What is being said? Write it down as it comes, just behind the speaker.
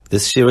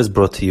This year is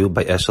brought to you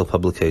by Eshel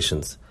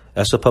Publications.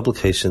 Eshel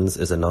Publications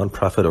is a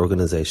non-profit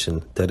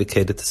organization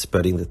dedicated to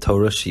spreading the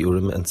Torah,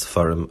 Shiurim, and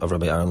Sefarim of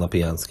Rabbi Aaron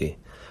Lapiansky.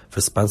 For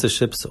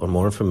sponsorships or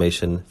more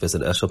information,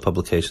 visit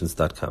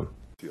eshelpublications.com.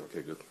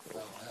 Okay, good.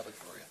 I'll have it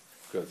for you.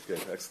 Good.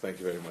 Excellent. Thank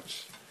you very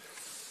much.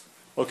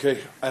 Okay,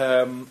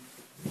 I'm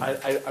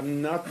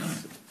not.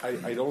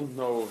 I don't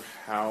know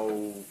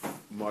how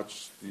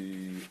much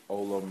the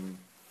Olam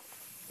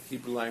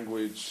Hebrew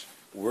language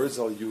words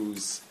I'll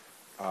use.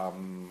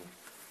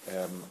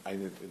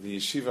 In the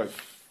yeshiva, I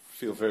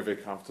feel very, very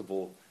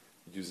comfortable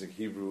using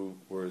Hebrew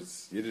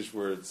words, Yiddish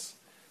words.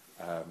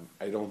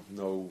 I don't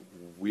know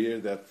where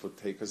that would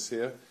take us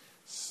here,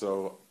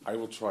 so I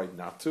will try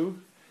not to.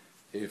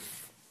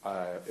 If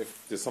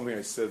there's something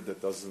I said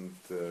that doesn't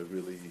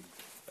really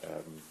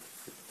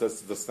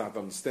that's not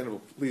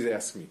understandable, please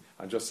ask me.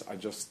 I just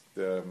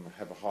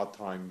have a hard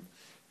time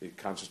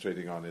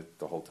concentrating on it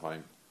the whole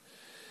time.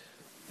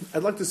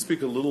 I'd like to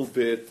speak a little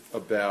bit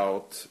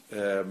about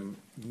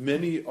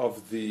many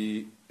of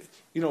the,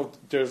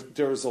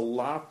 there's a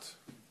lot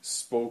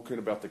spoken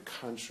about the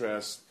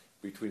contrast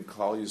between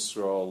Klal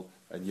Yisrael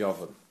and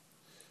Yavan.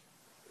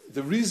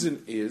 The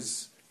reason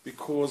is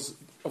because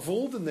of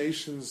all the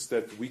nations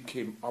that we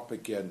came up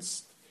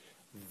against,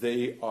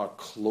 they are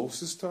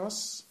closest to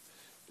us.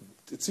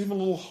 It's even a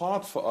little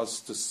hard for us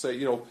to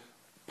say,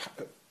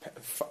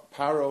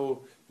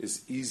 Paro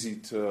is easy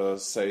to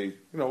say,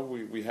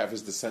 we have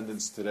his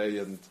descendants today,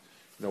 and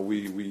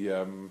we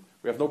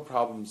have no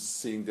problem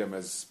seeing them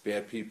as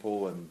bad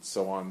people and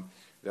so on.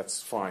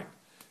 That's fine.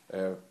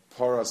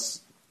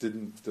 Paras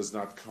does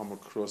not come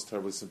across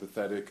terribly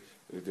sympathetic.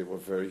 They were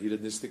very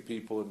hedonistic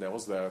people, and that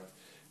was that.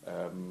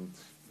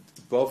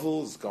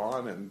 Bavel is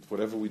gone, and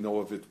whatever we know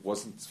of it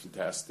wasn't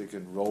fantastic.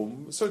 And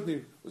Rome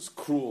certainly was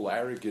cruel,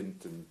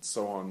 arrogant, and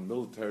so on,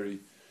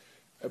 military.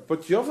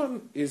 But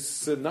Yavan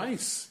is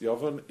nice.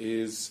 Yavan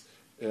is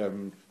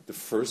the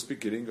first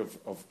beginning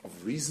of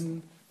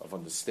reason, of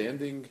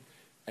understanding.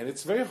 And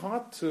it's very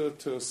hard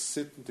to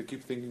sit and to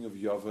keep thinking of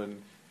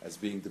Yavan as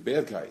being the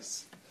bad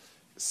guys.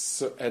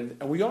 So, and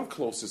we are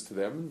closest to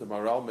them. The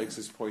Maharal makes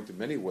this point in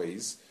many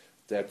ways,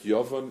 that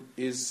Yavan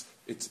is,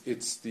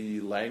 it's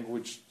the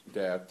language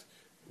that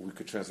we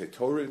could translate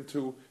Torah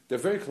into. They're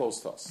very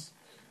close to us.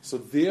 So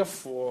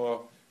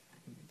therefore,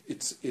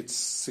 it's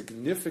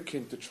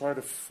significant to try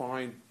to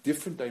find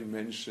different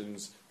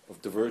dimensions of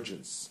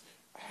divergence,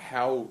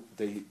 how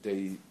they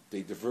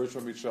diverge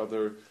from each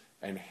other,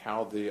 and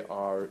how they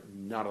are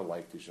not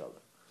alike to each other.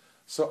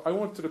 So I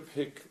wanted to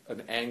pick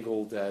an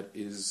angle that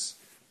is,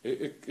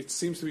 it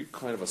seems to be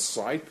kind of a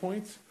side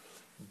point,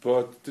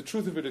 but the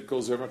truth of it, it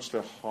goes very much to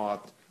the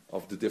heart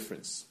of the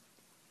difference.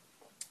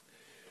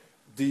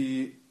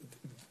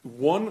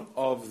 One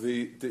of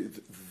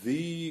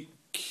the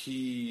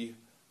key,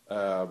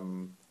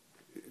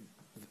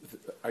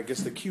 I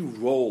guess the key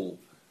role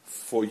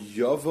for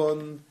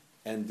Yavan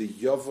and the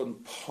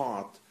Yavan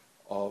part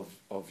of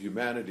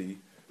humanity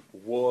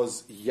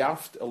was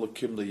Yaft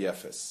Elokim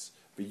Leyefes,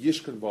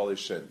 V'yishkan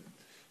B'alishen,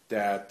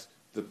 that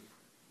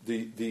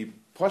the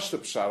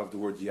Pashtup shot of the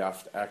word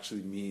Yaft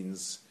actually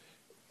means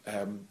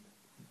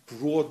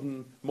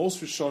broaden. Most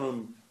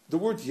Rishonim, the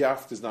word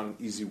Yaft is not an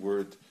easy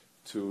word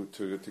to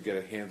get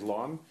a handle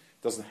on.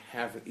 It doesn't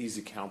have an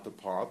easy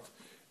counterpart.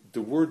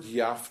 The word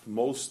Yaft,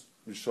 most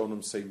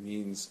Rishonim say,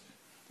 means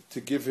to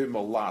give him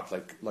a lot,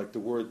 like the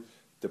word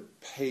the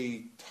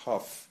pay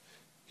tough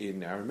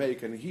in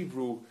Aramaic, and in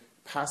Hebrew,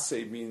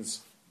 paseh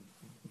means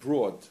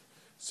broad.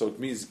 So it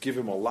means give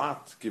him a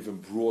lot, give him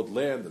broad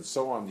land, and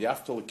so on.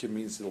 Yaftolikim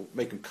means it'll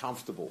make him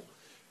comfortable.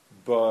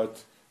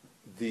 But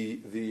the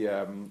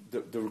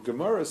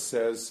Gemara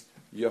says,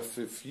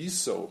 Yafif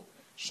Yiso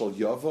shall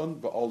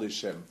Yavan ba'ol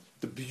Shem.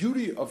 The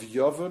beauty of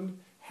Yavan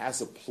has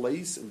a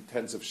place in the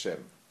tense of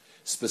Shem.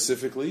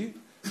 Specifically,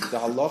 the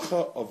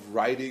halacha of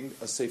writing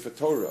a Sefer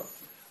Torah.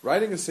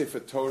 Writing a Sefer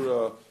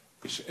Torah,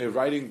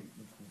 writing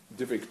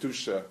Divrei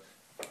Kedusha,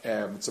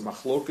 it's a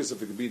machlokas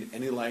if it could be in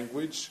any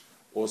language,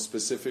 or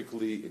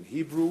specifically in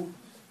Hebrew.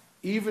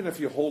 Even if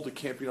you hold it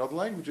can't be in other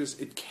languages,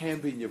 it can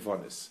be in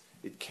Yavanis.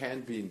 It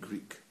can be in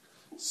Greek.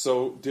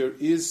 So there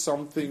is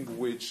something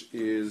which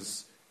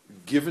is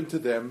given to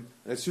them,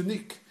 and it's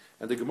unique.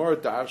 And the Gemara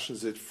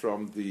dashes it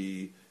from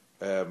the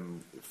Yafif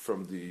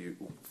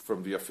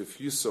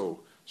Yuso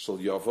Shal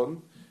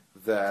Yavan,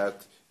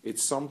 that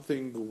it's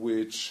something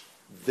which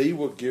they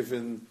were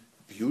given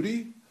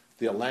beauty.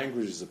 Their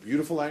language is a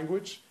beautiful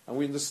language, and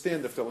we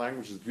understand if the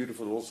language is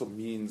beautiful, it also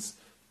means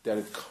that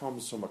it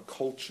comes from a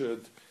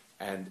cultured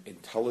and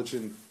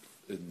intelligent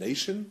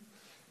nation,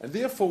 and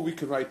therefore we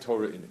can write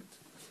Torah in it.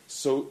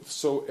 So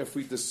if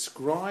we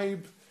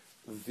describe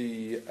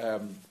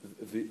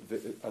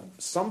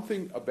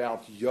something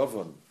about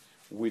Yavan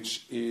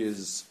which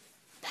is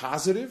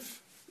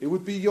positive, it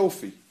would be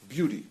Yofi,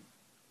 beauty.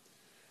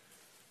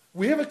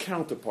 We have a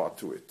counterpart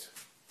to it,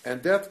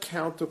 and that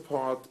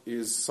counterpart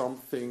is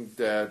something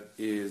that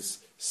is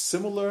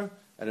similar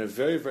and in a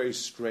very, very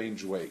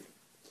strange way.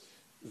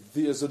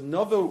 There's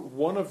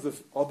one of the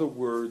other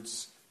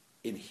words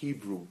in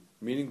Hebrew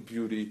meaning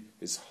beauty,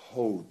 is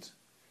hod.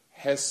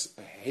 Hes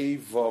Hey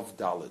Vav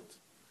Dalet.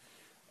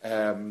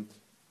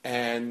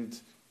 And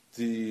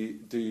the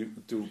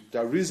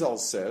Arizal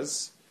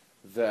says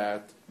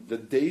that the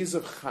days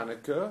of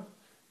Chanuka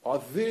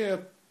are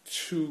there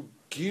to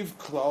give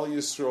Klal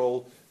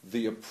Yisrael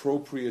the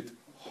appropriate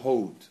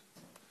hod.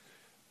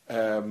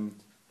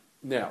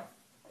 Now,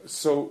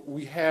 so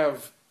we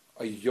have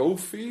a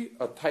Yofi,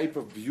 a type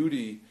of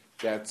beauty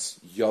that's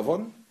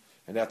Yavan,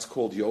 and that's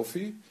called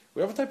Yofi.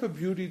 We have a type of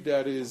beauty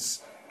that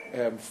is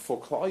for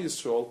Klal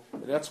Yisrael,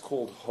 and that's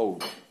called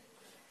hod.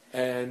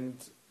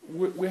 And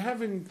we're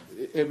having,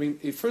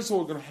 first of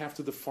all, we're going to have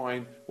to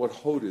define what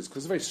hod is,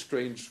 because it's a very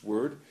strange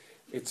word.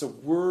 It's a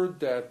word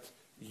that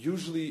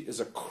usually is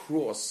a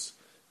cross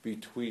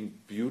between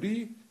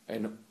beauty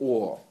and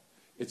awe.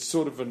 It's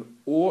sort of an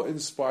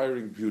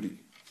awe-inspiring beauty.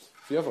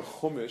 If you have a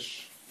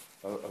chumash,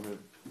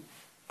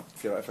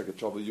 if I could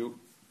trouble you.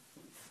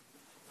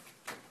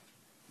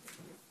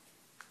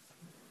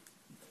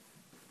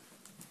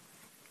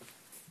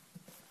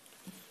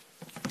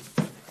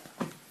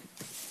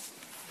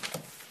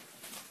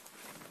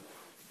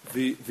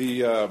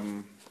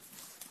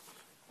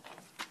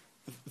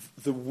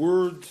 The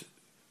word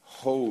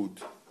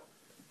hod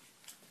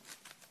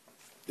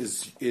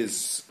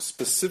is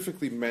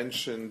specifically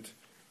mentioned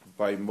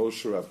by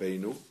Moshe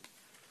Rabbeinu.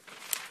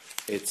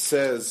 It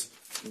says,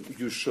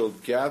 "You shall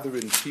gather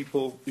in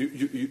people.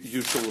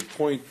 You shall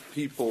appoint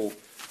people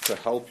to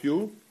help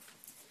you."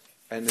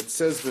 And it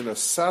says,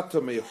 "V'nasata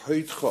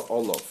mehoitcha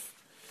olav,"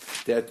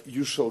 that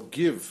you shall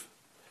give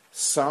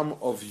some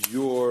of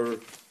your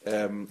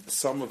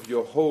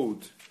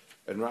hod.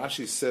 And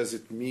Rashi says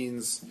it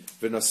means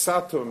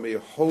v'nasato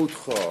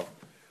mehodcha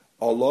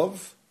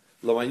olav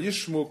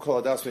l'mayishmu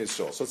kol adas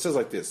v'yisrael. So it says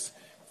like this.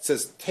 It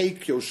says,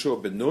 take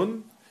Yoshua ben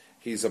Nun.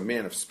 He's a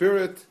man of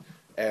spirit,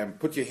 and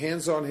put your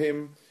hands on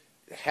him.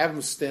 Have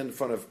him stand in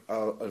front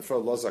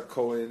of Lazar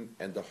Cohen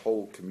and the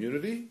whole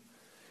community.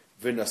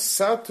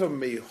 V'nasato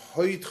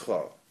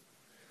mehodcha.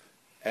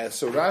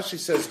 So Rashi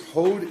says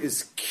hod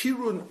is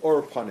kirun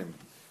or panim,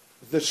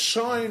 the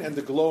shine and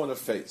the glow on the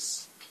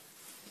face.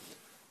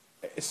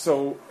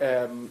 So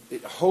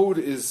hod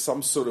is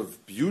some sort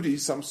of beauty,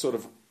 some sort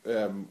of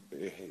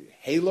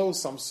halo,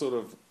 some sort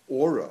of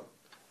aura,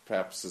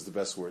 perhaps is the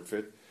best word for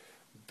it.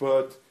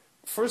 But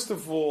first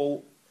of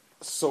all,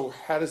 so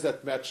how does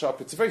that match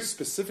up? It's a very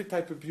specific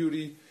type of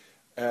beauty.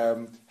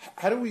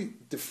 How do we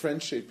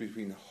differentiate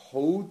between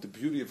hod, the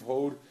beauty of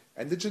hod,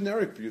 and the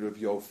generic beauty of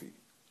Yofi?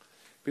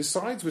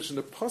 Besides which, in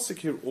the pasuk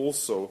here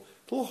also,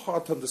 a little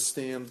hard to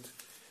understand.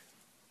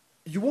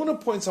 You want to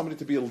appoint somebody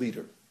to be a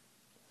leader.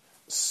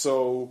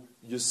 So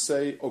you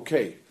say,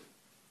 okay,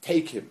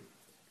 take him,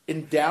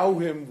 endow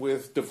him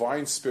with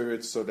divine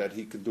spirit so that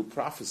he can do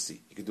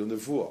prophecy, he can do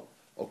nevuah.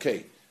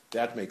 Okay,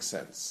 that makes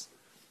sense.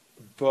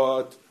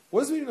 But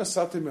what does it mean,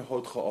 asate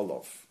mehodcha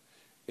olav?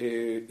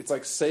 It's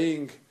like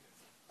saying,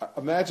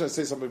 imagine I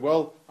say something,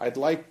 well, I'd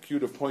like you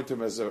to appoint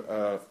him as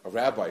a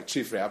rabbi,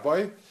 chief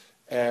rabbi,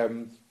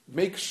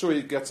 make sure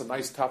he gets a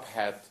nice top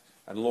hat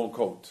and long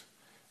coat.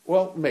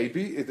 Well,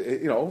 maybe,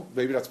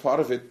 maybe that's part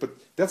of it, but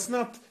that's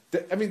not, the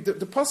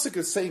pasuk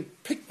is saying,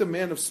 pick the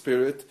man of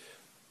spirit,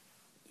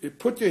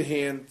 put your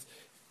hand,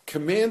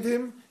 command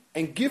him,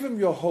 and give him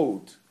your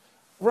hod.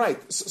 Right,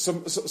 so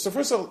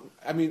first of all,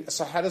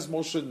 so how does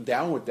Moshe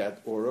endow with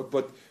that aura?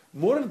 But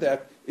more than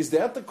that, is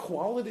that the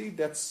quality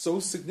that's so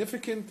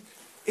significant?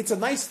 It's a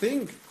nice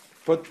thing,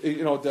 but, the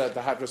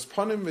hadras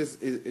panim,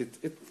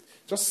 it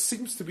just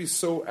seems to be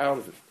so out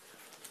of it.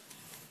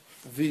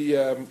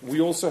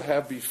 We also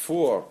have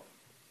before,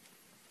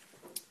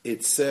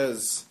 it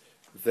says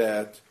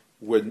that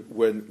when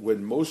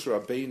Moshe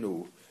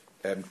Rabbeinu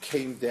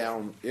came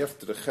down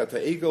after the Chet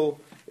HaEgel,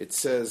 it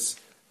says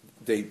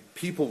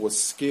people were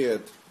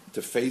scared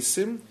to face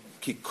him.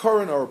 Ki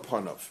koren or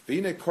panav,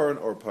 v'ine koren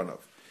or panav.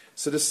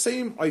 So the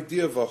same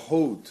idea of a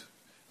hod,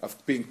 of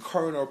being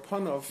koren or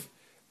panav,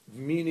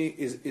 meaning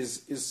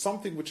is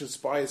something which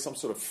inspires some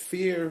sort of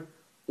fear,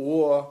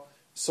 or.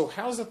 So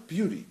how's that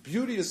beauty?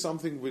 Beauty is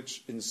something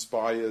which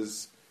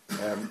inspires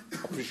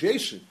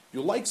appreciation.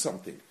 You like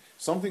something.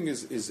 Something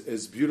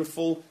is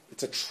beautiful.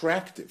 It's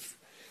attractive.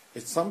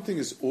 Something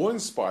is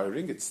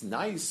awe-inspiring. It's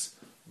nice,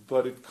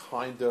 but it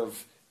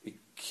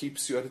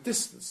keeps you at a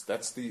distance.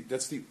 That's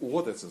the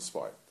awe that's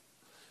inspired.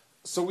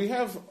 So we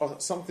have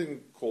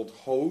something called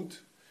hod,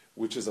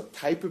 which is a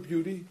type of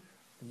beauty.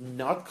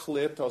 Not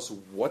clear to us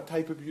what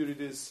type of beauty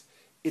it is.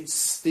 It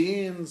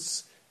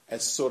stands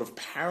as sort of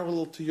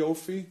parallel to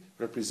Yofi,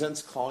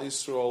 represents Klal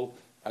Yisrael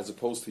as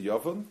opposed to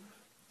Yavan,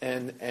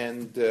 and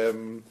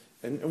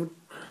we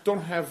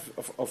don't have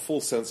a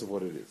full sense of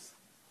what it is.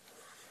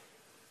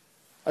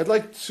 I'd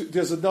like to.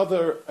 There's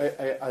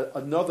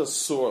another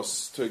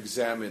source to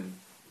examine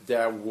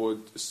that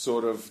would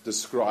sort of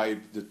describe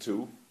the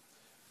two.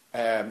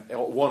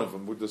 One of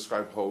them would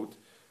describe hod.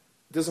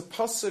 There's a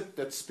pasuk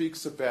that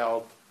speaks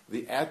about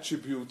the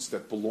attributes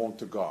that belong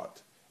to God,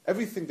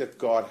 everything that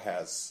God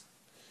has.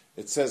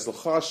 It says,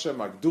 "L'cha Hashem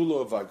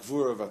agdulo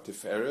v'agvura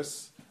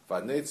v'tiferes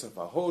V'netzach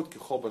v'hod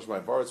kichol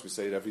b'shmayim v'aretz. We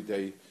say it every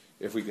day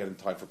if we get in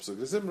time for Pesach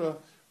Zimra.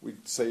 We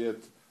say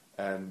it,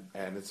 and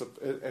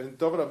David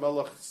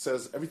HaMelech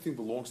says everything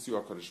belongs to you,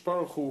 HaKadosh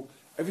Baruch Hu.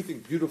 Everything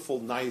beautiful,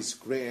 nice,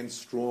 grand,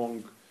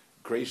 strong,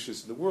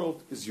 gracious in the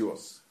world is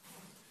yours.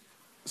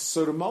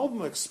 So the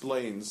Malbim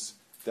explains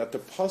that the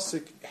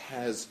pasuk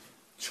has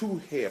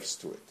two halves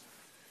to it.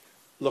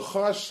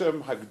 L'cha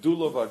Hashem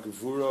hagdula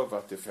v'gevura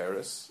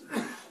v'tiferes,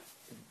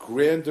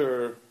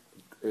 grandeur,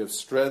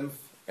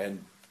 strength,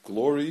 and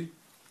glory.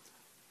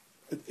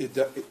 It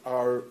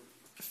are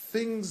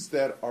things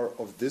that are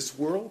of this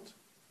world.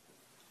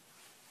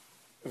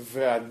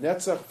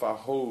 V'netzach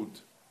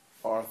v'hod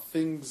are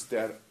things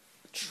that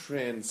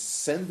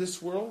transcend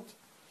this world.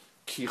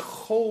 Ki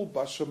chol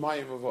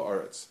b'shamayim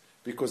v'aretz,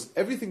 because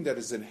everything that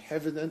is in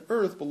heaven and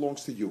earth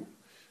belongs to you.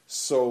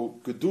 So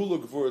gedula,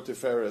 gevura,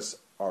 tiferes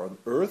are on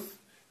earth.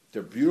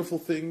 They're beautiful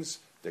things.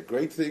 They're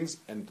great things,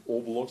 and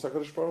all belongs to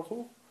HaKadosh Baruch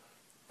Hu.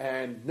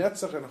 And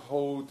netzach and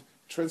hod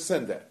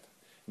transcend that.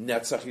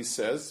 Netzach, he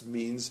says,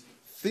 means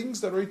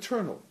things that are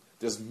eternal.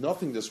 There's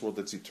nothing in this world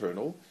that's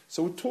eternal.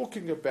 So we're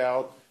talking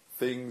about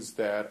things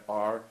that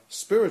are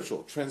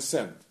spiritual,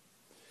 transcend.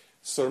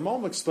 So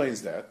Rambam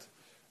explains that,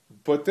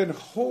 but then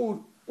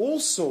hod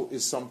also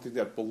is something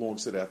that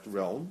belongs to that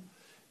realm,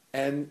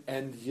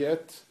 and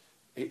yet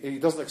he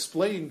doesn't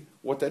explain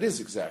what that is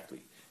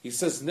exactly. He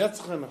says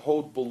netzach and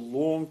hod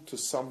belong to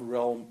some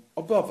realm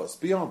above us,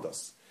 beyond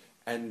us,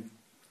 and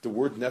the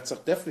word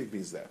netzach definitely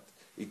means that.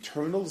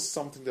 Eternal is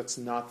something that's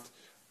not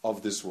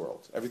of this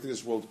world. Everything in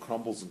this world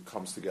crumbles and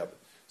comes together.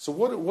 So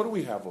what do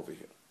we have over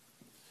here?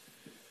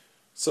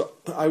 So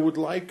I would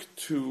like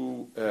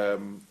to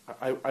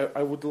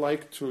I would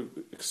like to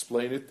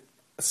explain it.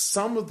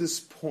 Some of this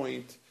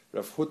point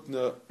Rav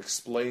Hutner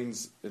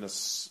explains in a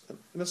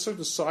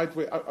certain side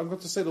way. I'm going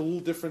to say it a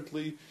little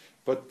differently,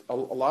 but a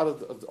lot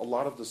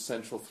of the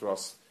central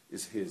thrust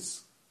is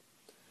his.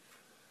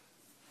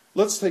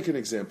 Let's take an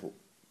example.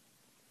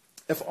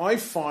 If I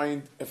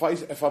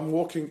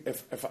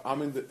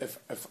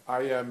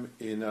am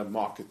in a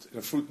market, in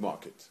a fruit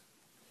market,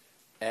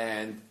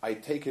 and I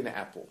take an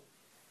apple.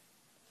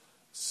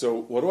 So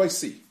what do I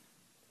see?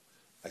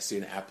 I see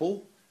an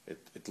apple.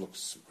 It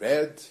looks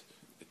red.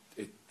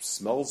 It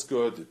smells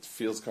good. It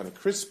feels kind of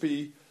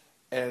crispy.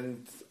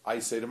 And I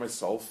say to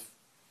myself,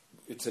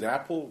 it's an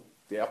apple.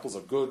 The apples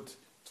are good.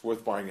 It's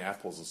worth buying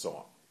apples and so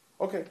on.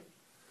 Okay.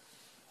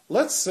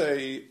 Let's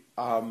say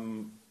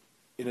in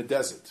a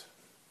desert.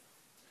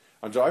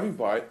 I'm driving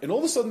by, and all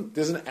of a sudden,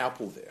 there's an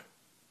apple there.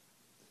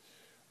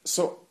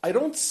 So I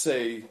don't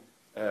say,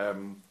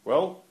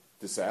 well,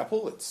 this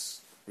apple,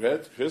 it's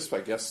red, crisp.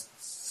 I guess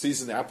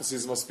apple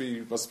season must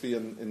be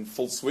in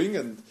full swing,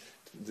 and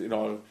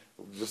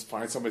just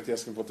find somebody to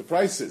ask him what the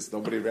price is.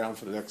 Nobody around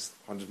for the next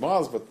 100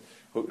 miles, but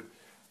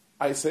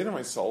I say to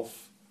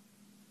myself,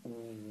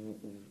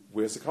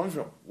 where's it coming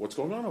from? What's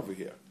going on over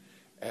here?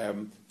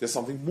 There's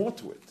something more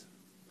to it.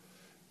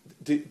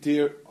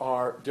 There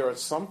are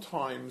some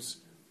times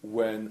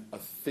when a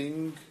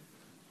thing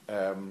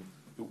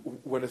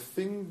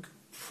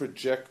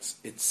projects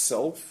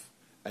itself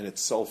and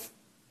itself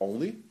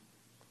only,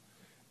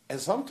 and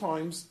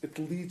sometimes it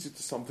leads you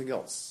to something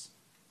else.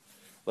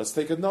 Let's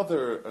take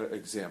another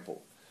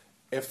example.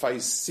 If I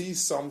see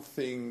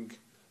something,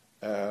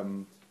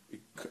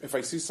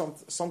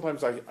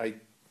 sometimes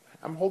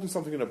I'm holding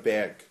something in a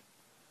bag,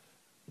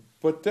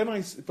 but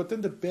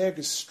then the bag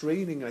is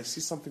straining, and I see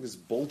something is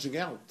bulging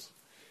out,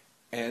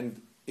 and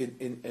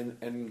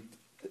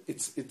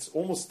it's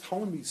almost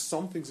telling me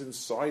something's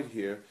inside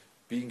here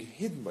being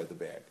hidden by the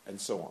bag,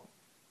 and so on.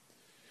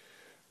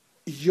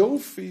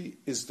 Yofi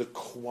is the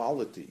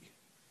quality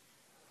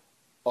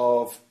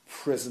of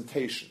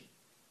presentation,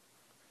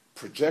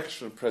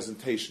 projection of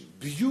presentation.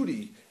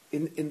 Beauty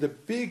in the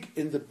big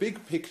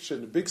picture,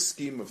 in the big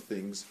scheme of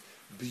things,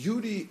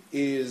 beauty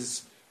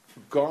is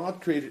God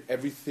created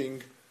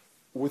everything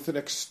with an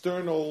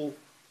external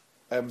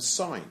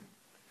sign.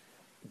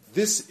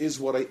 This is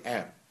what I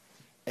am.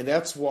 And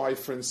that's why,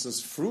 for instance,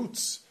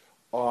 fruits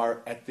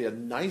are at their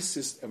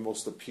nicest and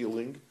most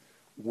appealing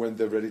when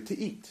they're ready to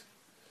eat.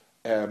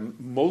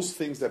 Most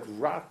things that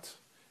rot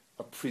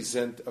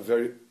present a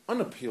very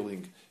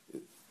unappealing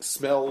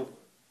smell,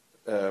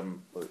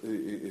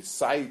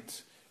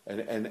 sight,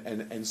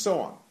 and so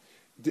on.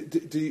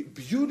 The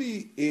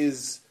beauty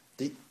is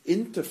the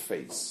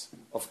interface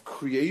of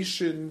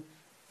creation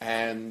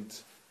and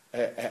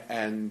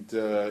man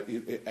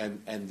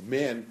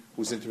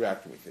who's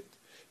interacting with it.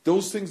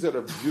 Those things that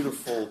are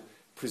beautiful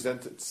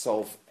present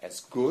itself as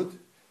good,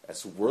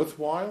 as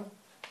worthwhile,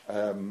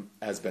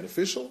 as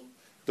beneficial.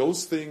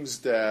 Those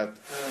things that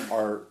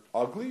are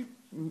ugly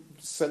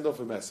send off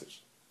a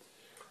message.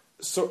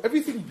 So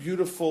everything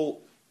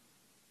beautiful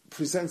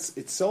presents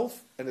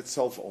itself and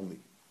itself only.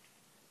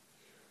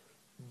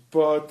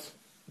 But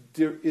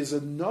there is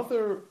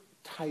another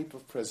type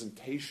of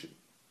presentation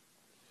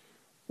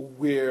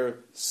where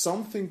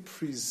something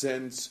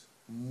presents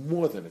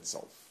more than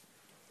itself.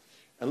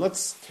 And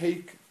let's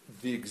take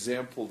the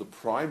example, the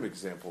prime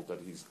example that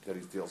he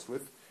deals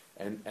with,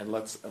 and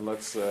let's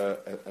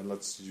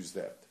use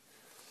that.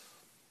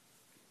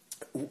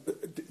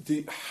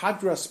 The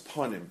hadras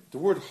panim, the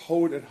word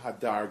hod and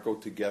hadar go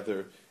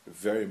together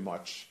very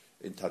much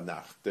in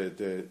Tanakh.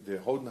 The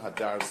hod and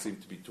hadar seem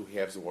to be two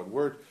halves of one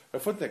word.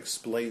 Rafutna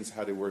explains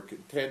how they work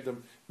in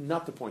tandem.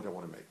 Not the point I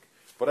want to make,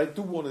 but I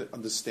do want to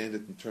understand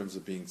it in terms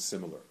of being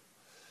similar.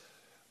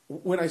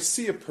 When I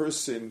see a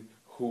person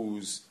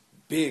who's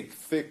big,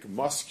 thick,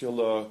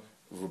 muscular,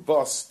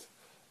 robust,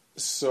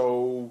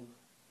 so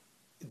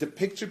the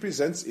picture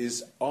presents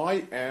is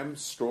I am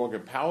strong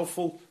and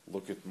powerful.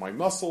 Look at my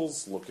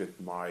muscles, look at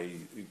my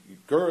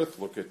girth,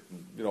 look at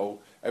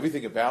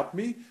everything about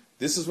me.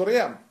 This is what I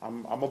am.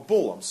 I'm a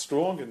bull. I'm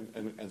strong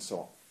and so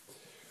on.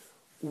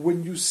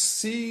 When you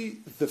see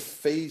the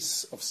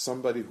face of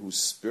somebody who's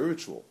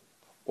spiritual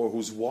or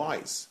who's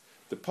wise,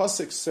 the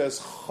pasuk says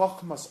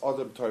Chachmas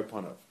Adam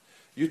Toipanav.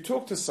 You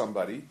talk to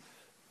somebody,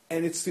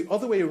 and it's the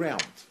other way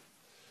around.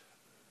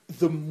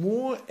 The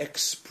more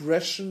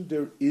expression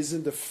there is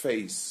in the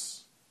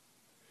face,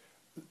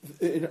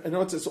 in other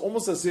words, it's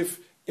almost as if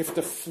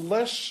the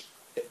flesh,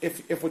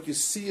 if what you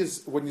see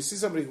is, when you see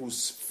somebody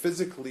who's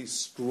physically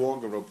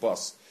strong and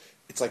robust,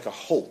 it's like a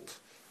Hulk.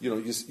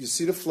 You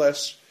see the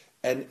flesh,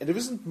 and there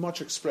isn't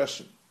much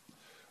expression.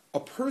 A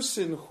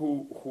person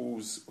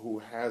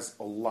who has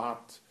a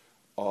lot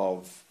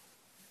of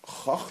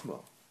chachma,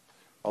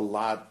 a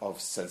lot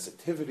of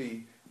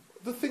sensitivity,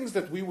 the things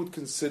that we would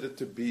consider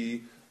to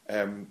be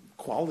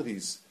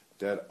qualities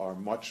that are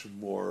much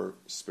more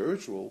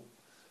spiritual,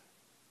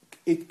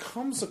 it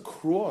comes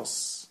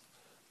across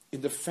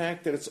in the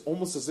fact that it's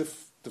almost as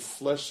if the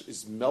flesh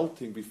is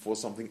melting before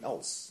something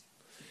else.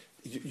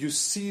 You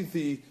see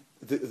the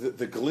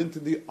glint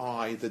in the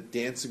eye, the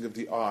dancing of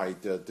the eye,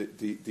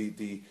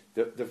 the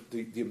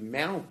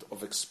amount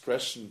of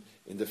expression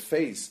in the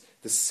face.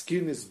 The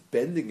skin is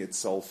bending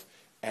itself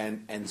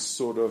and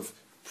sort of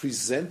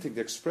presenting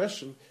the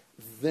expression.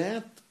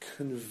 That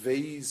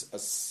conveys a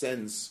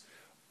sense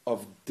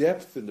of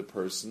depth in the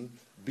person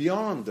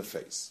beyond the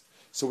face.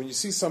 So when you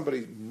see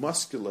somebody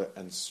muscular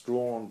and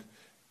strong,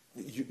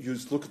 you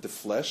look at the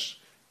flesh,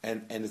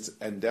 and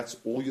that's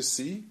all you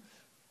see,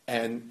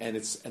 and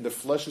the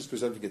flesh is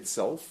presenting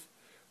itself.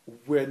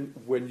 When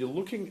you're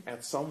looking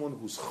at someone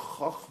whose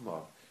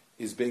chachma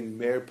is being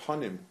mer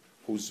panim,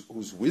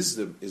 whose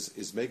wisdom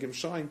is making him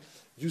shine,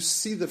 you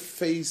see the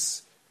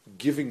face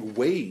giving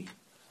way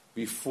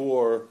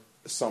before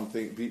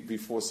something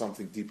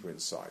deeper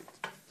inside.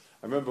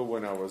 I remember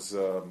when I was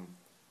a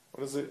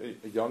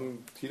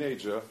young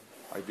teenager,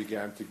 I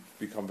began to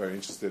become very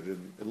interested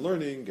in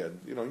learning and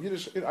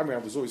Yiddish. I mean, I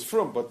was always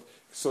from, but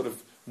sort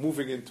of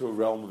moving into a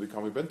realm of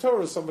becoming ben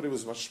Torah. Somebody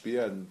was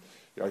mashpia, and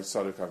I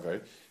started kind of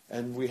very.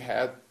 And we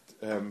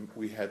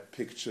had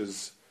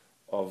pictures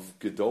of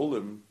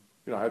gedolim.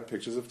 I had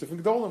pictures of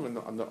different gedolim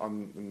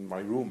in my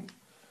room,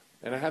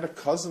 and I had a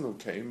cousin who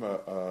came,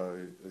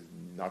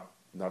 not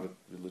a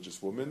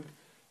religious woman,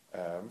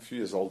 a few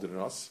years older than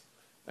us,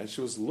 and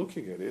she was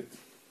looking at it,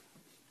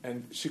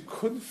 and she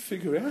couldn't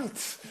figure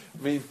out.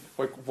 I mean,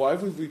 why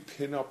would we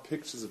pin up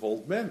pictures of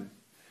old men?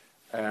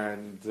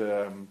 And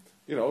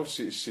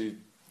she,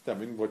 I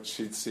mean, what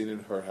she'd seen in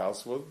her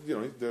house was,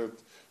 the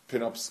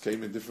pin-ups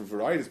came in different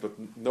varieties, but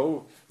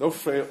no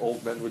frail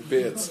old men with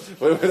beards.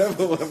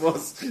 Whatever one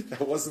was,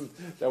 that wasn't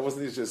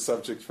usually a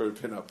subject for a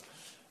pin-up.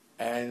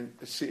 And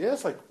she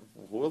asked,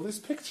 what are these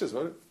pictures?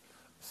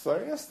 So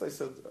I asked, I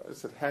said,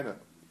 Hannah,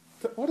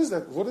 what is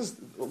that?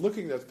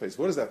 Looking at that face,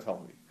 what does that tell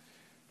me?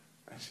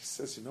 And she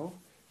says,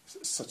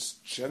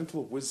 such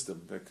gentle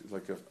wisdom,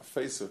 like a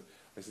face of.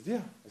 I said,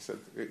 yeah. I said,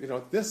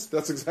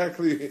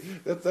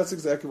 that's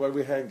exactly why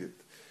we hang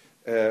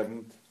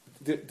it.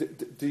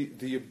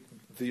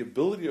 The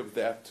ability of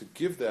that to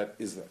give that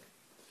is that.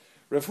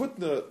 Rav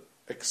Hutner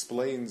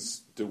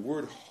explains the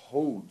word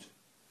hod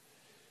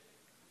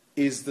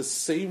is the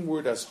same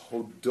word as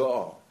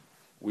hodah,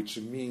 which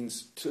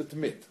means to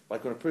admit,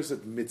 like when a person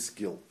admits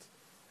guilt.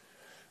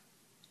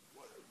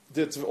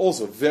 It's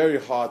also very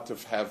hard to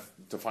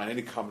find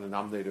any common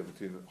denominator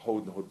between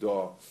hod and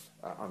hodah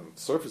on the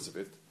surface of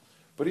it.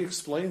 But he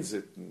explains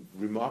it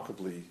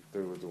remarkably,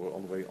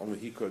 the only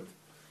he could,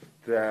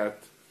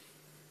 that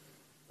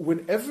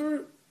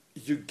whenever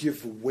you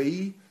give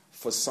way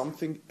for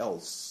something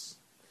else,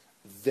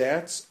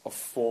 that's a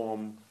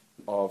form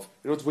of,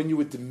 when you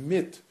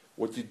admit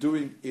what you're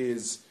doing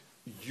is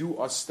you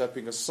are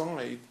stepping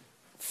aside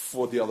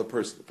for the other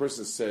person. The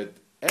person said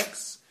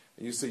X,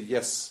 and you say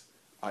yes.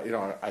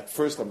 At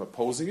first I'm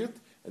opposing it,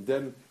 and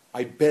then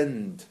I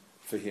bend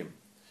for him.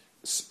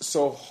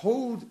 So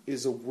hod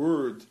is a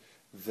word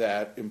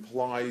that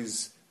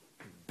implies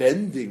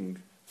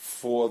bending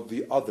for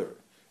the other.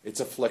 It's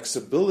a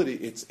flexibility.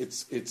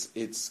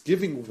 It's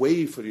giving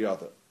way for the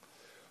other.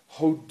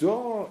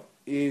 Hodah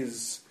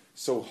is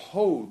so.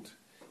 Hod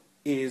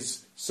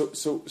is so.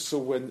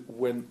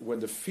 When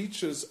the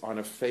features on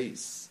a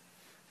face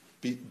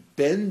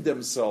bend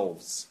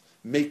themselves,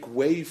 make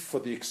way for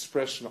the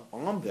expression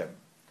on them,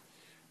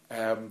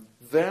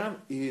 that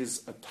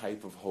is a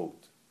type of hod.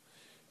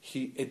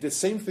 The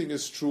same thing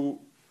is true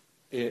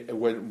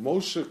when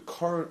Moshe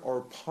Karan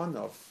or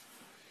Panav,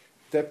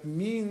 that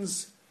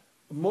means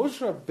Moshe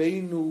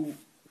Rabbeinu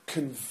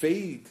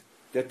conveyed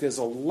that there's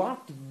a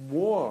lot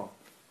more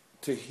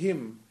to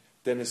him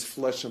than his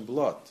flesh and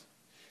blood.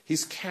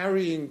 He's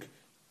carrying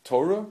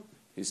Torah,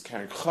 he's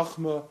carrying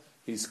Chachma,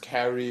 he's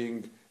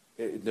carrying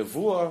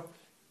Nevuah,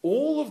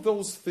 all of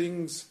those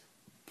things.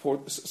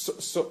 So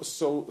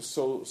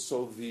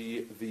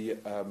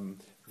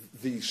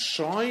the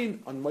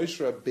shine on Moshe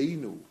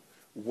Rabbeinu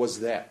was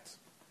that.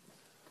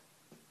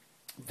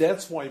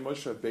 That's why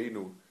Moshe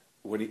Rabbeinu,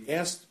 when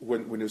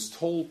he was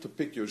told to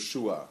pick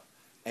Yeshua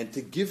and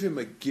to give him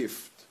a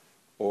gift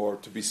or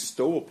to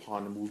bestow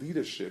upon him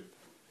leadership,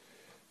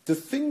 the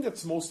thing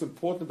that's most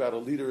important about a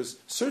leader is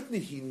certainly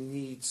he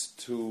needs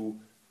to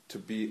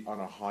be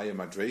on a higher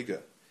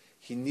madrega.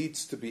 He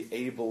needs to be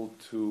able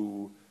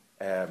to,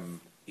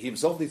 he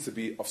himself needs to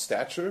be of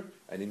stature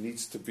and he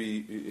needs to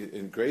be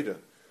in greater.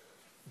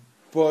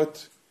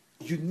 But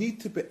you need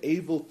to be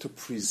able to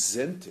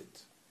present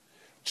it.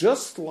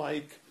 Just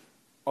like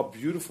a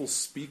beautiful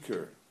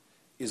speaker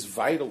is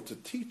vital to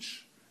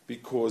teach,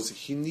 because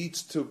he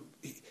needs to,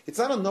 it's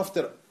not enough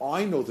that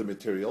I know the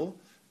material,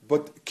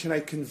 but can I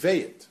convey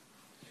it?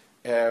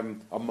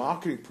 A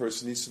marketing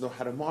person needs to know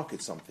how to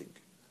market something.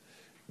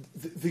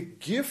 The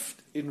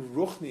gift in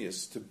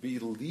Ruchnius to be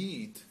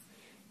lead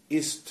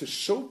is to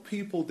show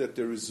people that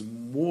there is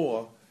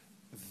more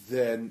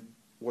than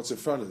what's in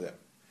front of them.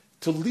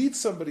 To lead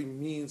somebody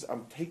means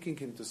I'm taking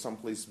him to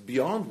someplace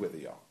beyond where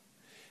they are.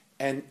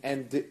 And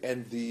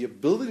the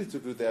ability to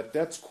do that,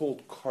 that's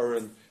called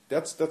Karan,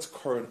 that's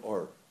Karan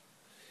Or.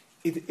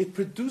 It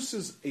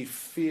produces a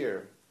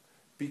fear,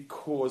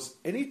 because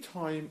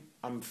anytime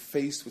I'm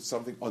faced with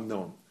something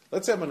unknown,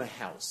 let's say I'm in a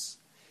house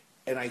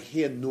and I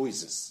hear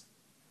noises,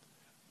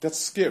 that's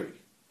scary,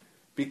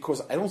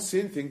 because I don't see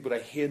anything, but I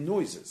hear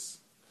noises.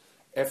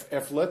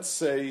 If let's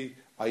say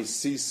I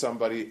see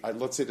somebody,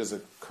 let's say there's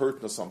a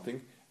curtain or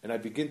something, and I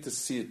begin to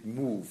see it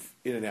move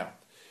in and out,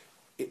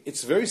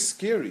 it's very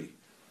scary,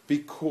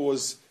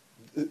 because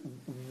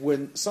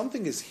when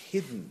something is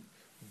hidden,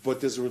 but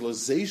there's a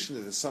realization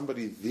that there's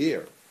somebody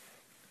there.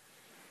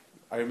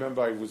 I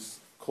remember I was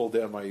called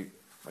there, my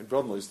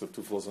brother-in-law used to have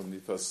 2 floors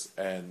underneath us,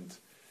 and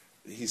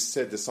he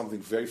said there's something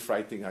very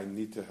frightening I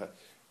need to have.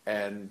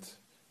 And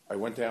I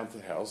went down to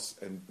the house,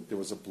 and there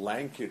was a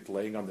blanket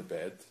laying on the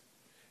bed,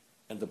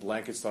 and the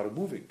blanket started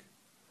moving.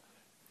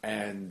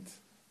 And,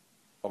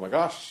 oh my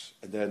gosh,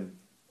 and then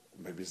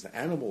maybe it's an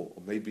animal,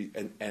 or maybe,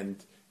 and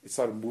it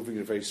started moving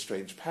in a very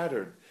strange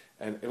pattern.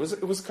 And it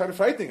was kind of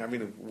frightening. I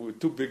mean, we were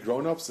 2 big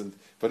grown-ups,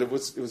 but it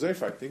was very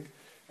frightening.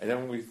 And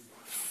then we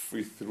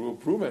threw a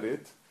broom at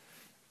it,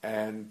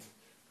 and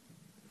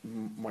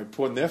my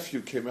poor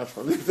nephew came out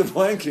from the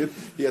blanket.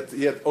 He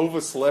had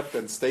overslept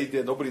and stayed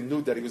there. Nobody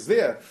knew that he was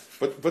there.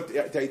 But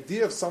the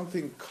idea of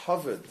something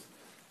covered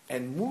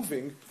and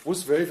moving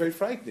was very, very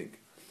frightening.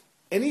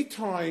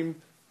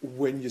 Anytime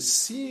when you're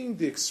seeing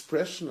the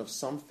expression of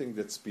something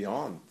that's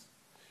beyond,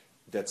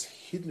 that's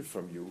hidden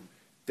from you,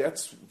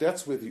 that's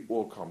where the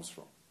awe comes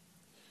from.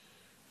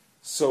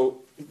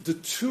 So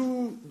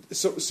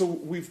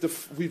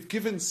we've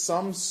given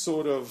some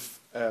sort of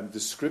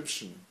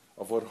description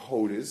of what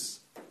Hod is,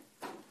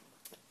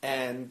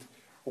 and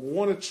I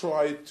want to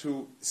try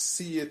to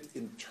see it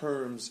in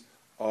terms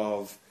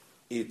of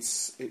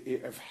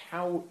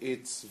how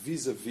it's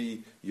vis-a-vis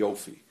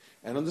Yofi,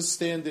 and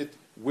understand it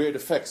where it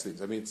affects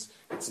things. I mean,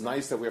 it's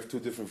nice that we have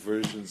 2 different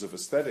versions of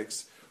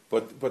aesthetics,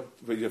 but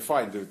you're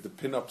fine. The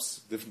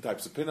pinups, different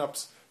types of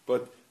pinups.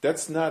 But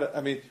that's not,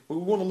 we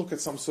want to look at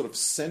some sort of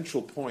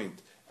central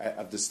point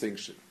of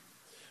distinction.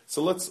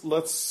 So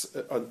let's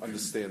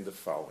understand the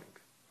following.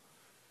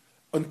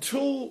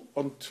 Until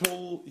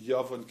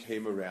Yavan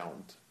came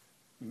around,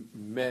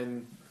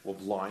 men were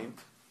blind.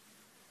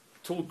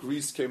 Until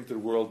Greece came to the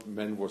world,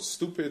 men were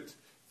stupid.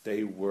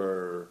 They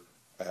were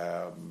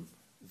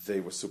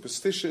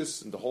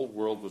superstitious, and the whole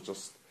world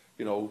was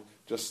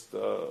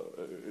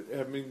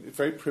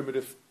very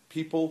primitive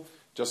people,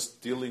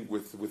 just dealing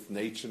with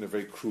nature in a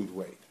very crude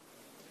way.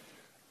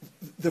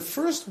 The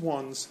first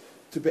ones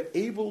to be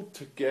able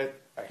to get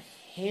a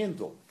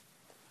handle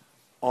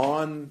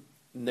on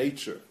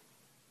nature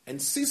and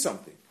see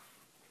something,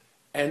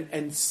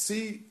 and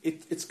see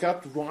it's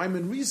got rhyme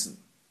and reason.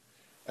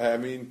 I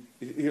mean,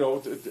 the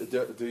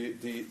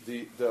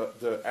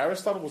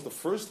Aristotle was the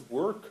first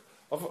work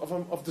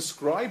of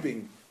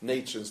describing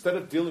nature. Instead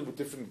of dealing with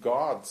different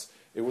gods,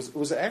 it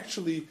was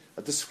actually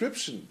a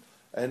description.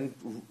 And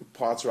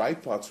parts right,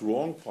 parts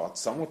wrong,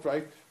 parts somewhat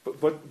right,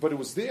 but it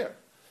was there,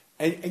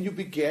 and you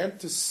began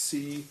to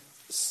see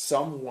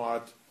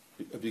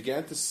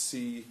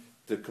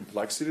the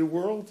complexity of the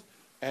world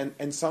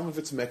and some of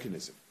its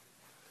mechanism.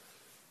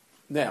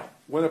 Now,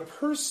 when a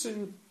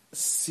person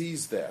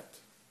sees that,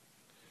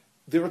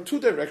 there are 2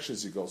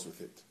 directions he goes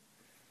with it.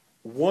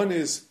 One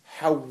is,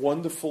 how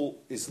wonderful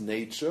is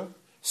nature?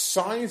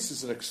 Science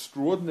is an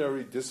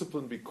extraordinary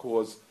discipline,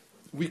 because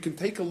we can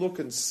take a look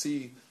and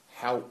see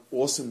how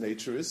awesome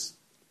nature is,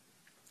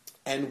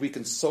 and we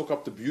can soak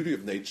up the beauty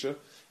of nature,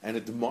 and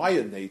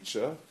admire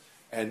nature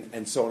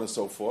and so on and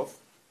so forth.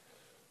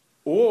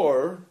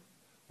 Or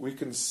we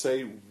can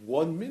say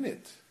 1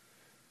 minute.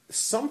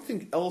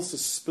 Something else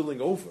is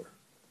spilling over.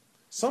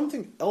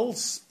 Something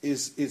else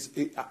is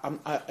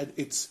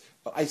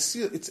I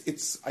see it.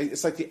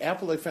 It's like the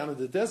apple I found in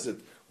the desert.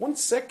 1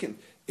 second.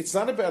 It's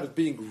not about it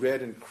being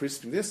red and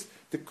crispy.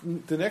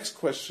 The next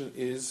question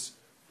is,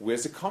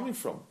 where's it coming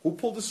from? Who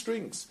pulled the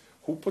strings?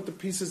 Who put the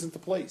pieces into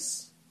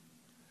place?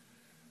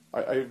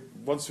 I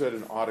once read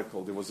an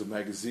article. There was a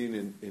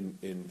magazine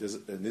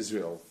in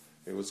Israel.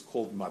 It was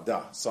called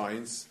Mada,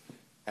 Science,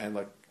 and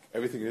like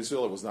everything in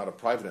Israel, it was not a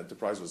private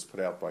enterprise. It was put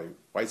out by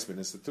Weizmann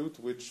Institute,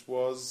 which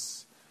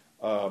was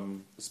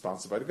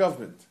sponsored by the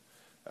government.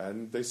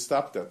 And they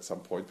stopped at some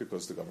point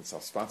because the government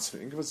stopped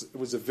sponsoring. It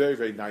was a very,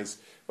 very nice,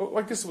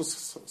 I guess it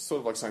was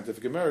sort of like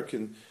Scientific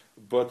American,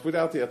 but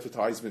without the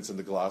advertisements and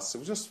the gloss. It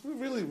was just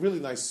really,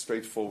 really nice,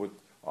 straightforward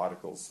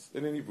articles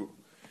in Hebrew.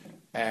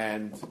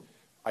 And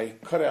I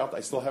cut out, I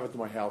still have it in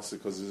my house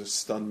because it just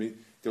stunned me.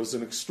 There was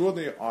an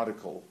extraordinary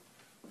article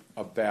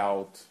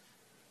about,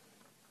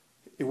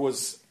 it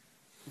was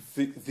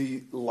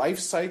the life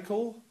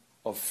cycle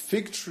of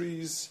fig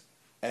trees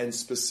and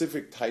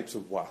specific types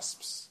of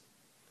wasps.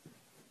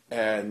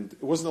 And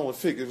it wasn't only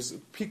fig; it was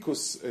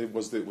Picus. It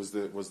was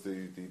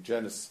the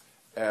genus,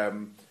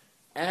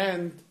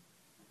 and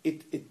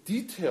it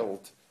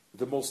detailed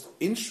the most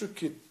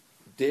intricate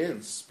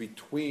dance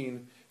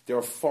between. There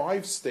are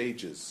 5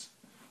 stages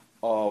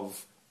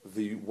of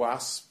the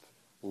wasp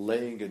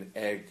laying an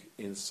egg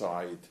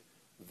inside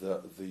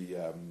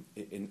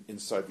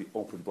inside the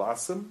open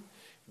blossom.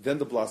 Then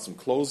the blossom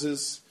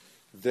closes.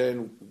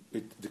 Then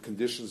the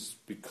conditions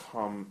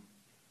become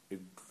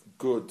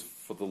good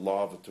for the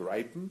larva to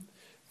ripen.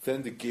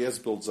 Then the gas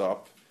builds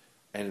up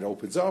and it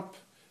opens up.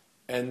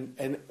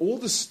 And all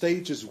the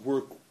stages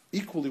work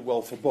equally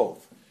well for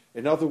both.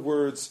 In other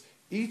words,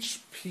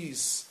 each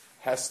piece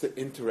has to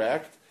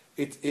interact,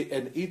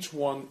 and each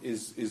one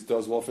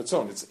does well for its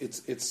own.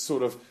 It's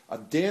sort of a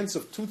dance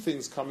of 2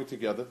 things coming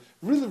together.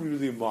 Really,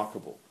 really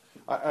remarkable.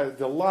 There are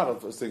a lot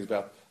of things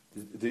about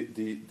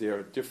there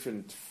are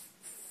different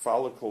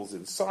follicles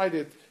inside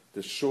it.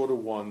 The shorter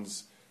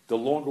ones. The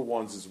longer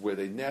ones is where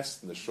they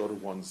nest, and the shorter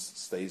ones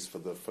stays for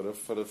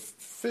the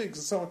figs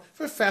and so on.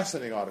 Very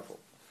fascinating article.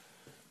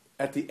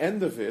 At the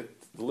end of it,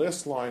 the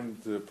last line,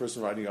 the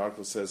person writing the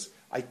article says,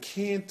 "I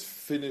can't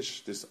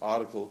finish this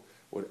article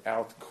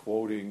without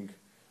quoting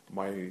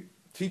my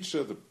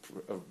teacher,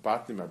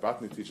 my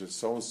botany teacher,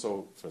 so and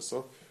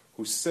so,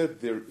 who said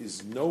there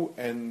is no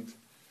end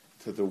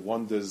to the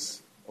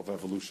wonders of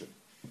evolution."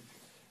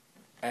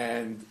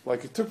 And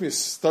like it took me a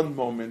stunned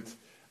moment.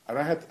 And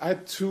I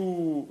had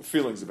 2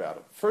 feelings about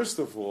it. First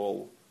of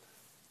all,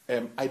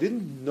 I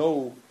didn't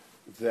know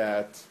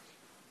that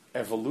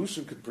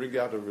evolution could bring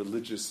out a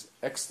religious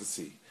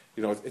ecstasy.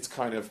 You know, it's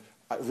kind of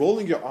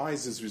rolling your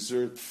eyes is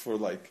reserved for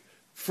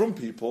from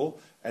people,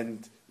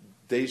 and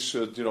they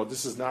should.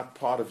 This is not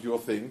part of your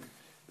thing.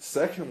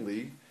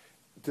 Secondly,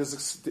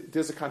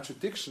 there's a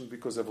contradiction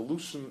because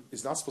evolution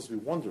is not supposed to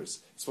be wondrous.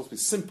 It's supposed to be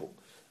simple.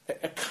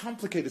 A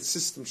complicated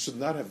system should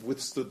not have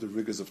withstood the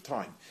rigors of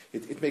time.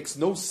 It makes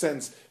no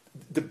sense.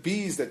 The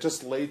bees that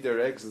just laid their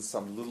eggs in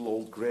some little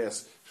old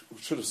grass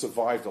should have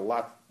survived a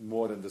lot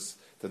more than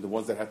the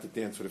ones that had to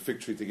dance with a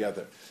fig tree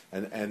together.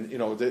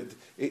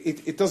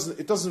 It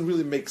doesn't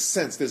really make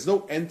sense. There's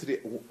no end to the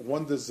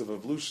wonders of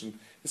evolution.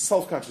 It's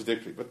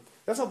self-contradictory. But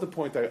that's not the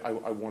point I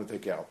want to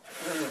take out.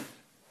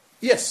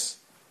 Yes,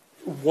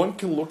 one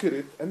can look at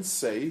it and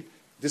say,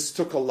 this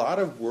took a lot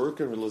of work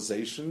and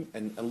realization,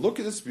 and look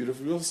at this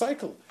beautiful, beautiful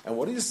cycle. And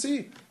what do you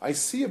see? I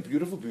see a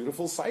beautiful,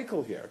 beautiful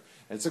cycle here.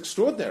 And it's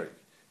extraordinary.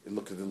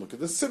 Look at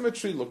the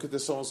symmetry, look at the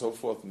so on and so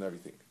forth and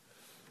everything.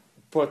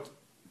 But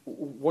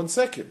 1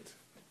 second.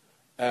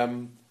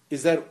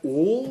 Is that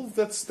all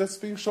that's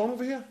being shown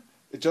over here?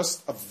 It's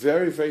just a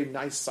very, very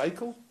nice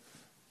cycle?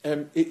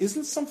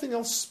 Isn't something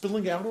else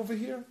spilling out over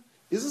here?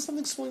 Isn't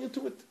something spilling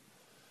into it?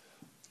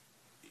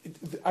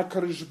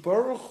 HaKadosh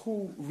Baruch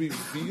Hu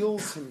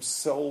reveals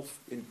himself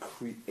in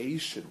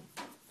creation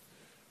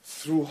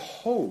through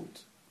Hod.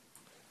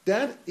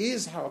 That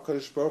is how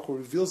HaKadosh Baruch Hu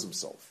reveals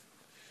himself.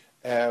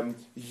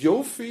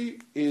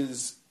 Yofi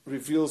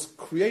reveals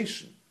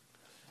creation,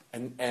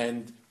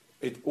 and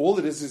all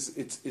it is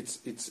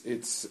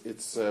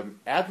it's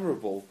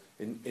admirable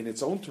in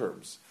its own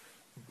terms.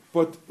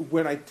 But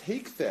when I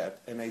take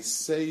that and I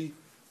say,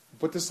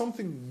 but there's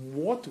something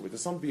more to it,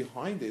 there's something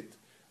behind it,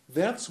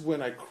 that's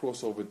when I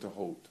cross over to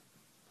Hod.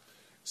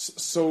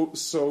 So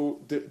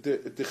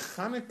the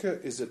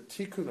Chanuka is a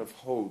tikkun of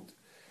Hod,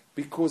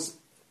 because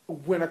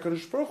when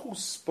HaKadosh Baruch Hu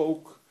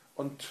spoke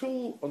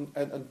until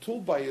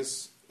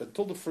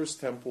the first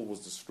temple was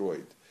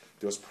destroyed,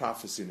 there was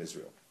prophecy in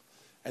Israel,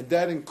 and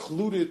that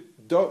included,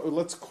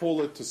 let's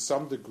call it to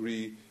some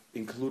degree,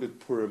 included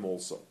Purim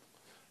also.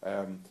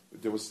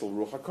 There was still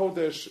Ruach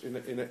HaKodesh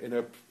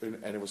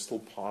and it was still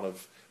part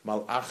of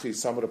Malachi.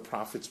 Some of the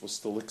prophets were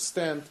still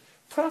extant.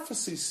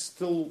 Prophecy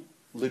still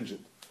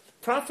lingered.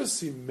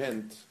 Prophecy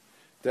meant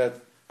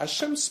that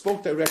Hashem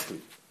spoke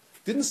directly.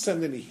 didn't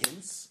send any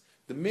hints.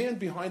 The man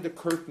behind the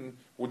curtain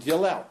would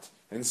yell out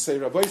and say,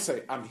 Rabbi,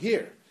 say, I'm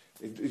here.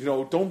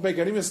 Don't make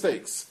any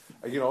mistakes.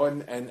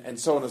 And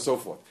so on and so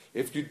forth.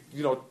 If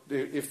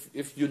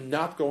you're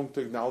not going to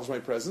acknowledge my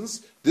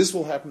presence, this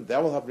will happen,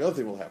 that will happen, the other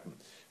thing will happen.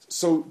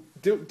 So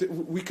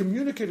we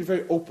communicated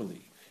very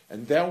openly,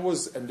 and that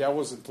was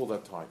until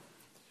that time.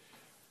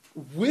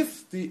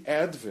 With the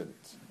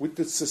advent, with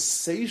the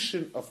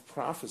cessation of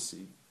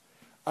prophecy,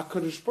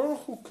 HaKadosh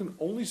Baruch Hu can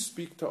only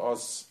speak to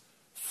us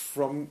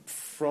from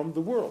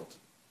the world.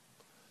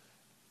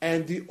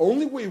 And the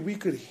only way we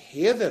could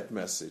hear that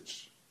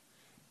message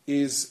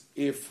is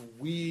if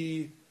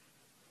we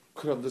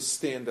could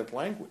understand that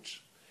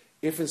language.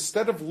 If we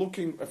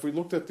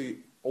looked at the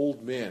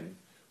old man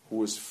who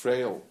was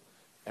frail,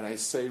 and I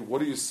say, what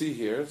do you see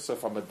here? So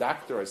if I'm a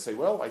doctor, I say,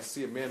 well, I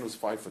see a man who's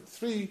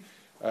 5'3",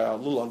 a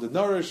little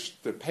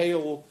undernourished, they're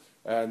pale,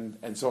 and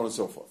so on and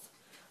so forth.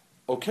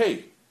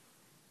 Okay,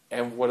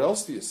 and what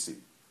else do you see?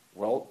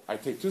 Well, I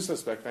take 2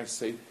 steps back and I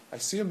say, I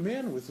see a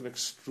man with an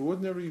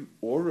extraordinary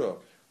aura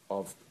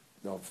of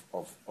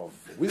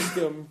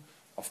wisdom,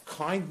 of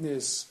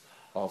kindness,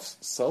 of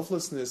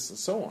selflessness, and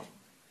so on.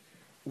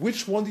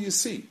 Which one do you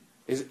see?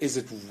 Is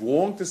it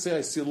wrong to say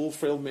I see a little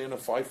frail man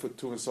of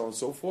 5'2" and so on and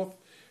so forth?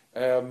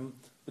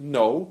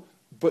 No,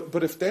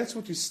 but if that's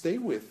what you stay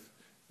with,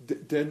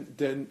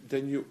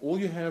 then all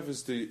you have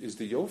is the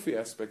Yofi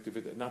aspect of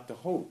it, and not the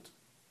Hod.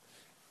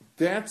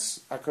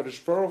 That's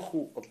HaKadosh Baruch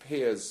Hu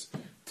appears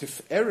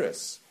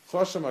Tiferes,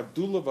 Chasham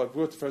Agdula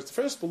V'Agvur Tiferes.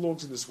 Tiferes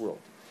belongs in this world.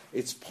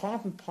 It's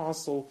part and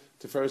parcel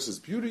Tiferes'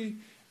 beauty,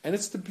 and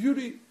it's the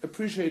beauty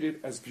appreciated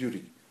as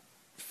beauty,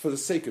 for the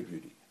sake of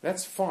beauty.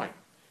 That's fine.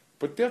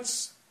 But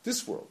that's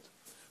this world.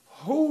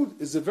 Hod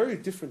is a very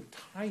different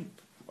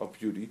type of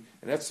beauty,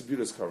 and that's the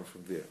beauty that's coming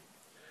from there.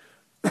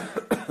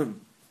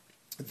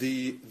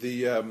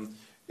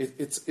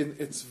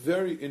 It's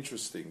very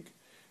interesting.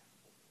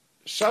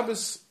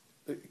 Shabbos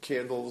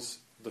candles,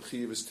 the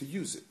chiyuv is to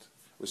use it.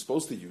 We're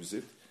supposed to use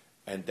it,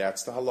 and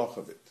that's the halach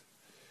of it.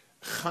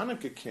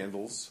 Chanuka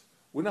candles,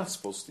 we're not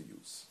supposed to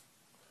use.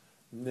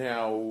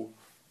 Now,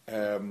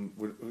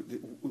 we're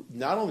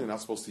not only not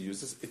supposed to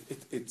use this,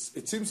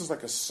 it seems just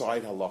like a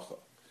side halacha.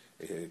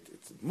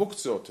 It's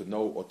muktzah to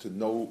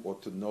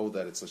know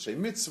that it's a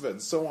shem mitzvah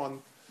and so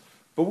on.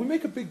 But we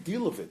make a big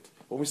deal of it.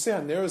 When we say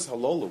Haneres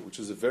Halola, which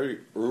is a very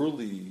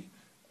early,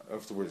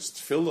 afterwards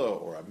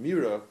tefillah or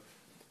amira,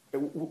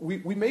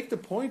 we make the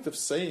point of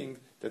saying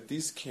that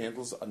these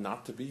candles are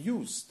not to be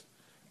used.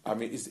 I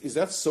mean, is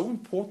that so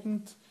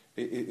important?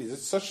 Is it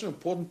such an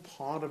important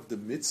part of the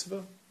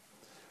mitzvah?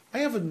 I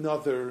have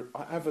another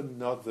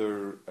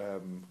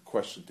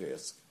question to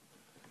ask.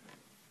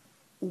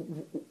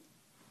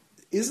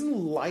 Isn't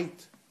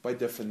light, by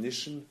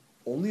definition,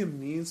 only a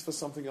means for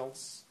something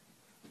else?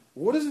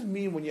 What does it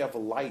mean when you have a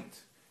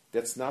light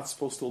that's not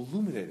supposed to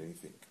illuminate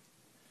anything?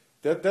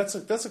 That's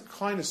a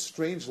kind of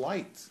strange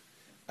light.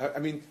 I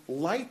mean,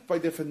 light, by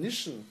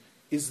definition,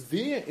 is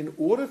there in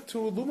order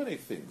to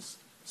illuminate things.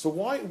 So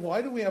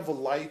why do we have a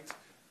light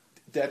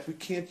that we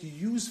can't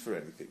use for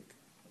anything?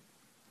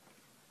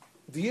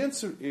 The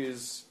answer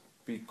is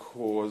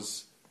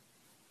because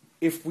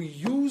if we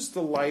use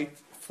the light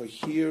for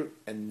here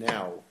and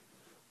now,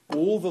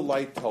 all the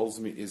light tells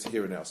me is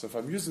here and now. So if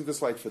I'm using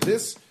this light for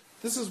this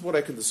is what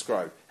I can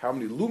describe. How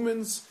many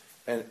lumens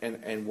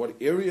and what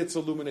area it's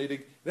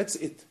illuminating. That's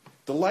it.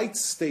 The light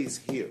stays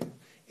here.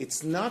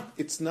 It's not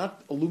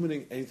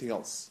illuminating anything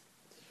else.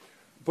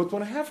 But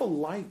when I have a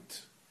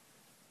light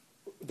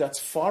that's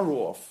far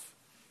off,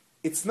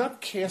 it's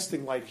not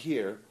casting light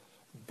here,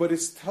 but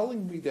it's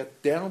telling me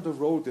that down the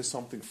road there's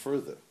something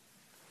further.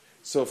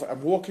 So if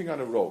I'm walking on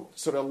a road,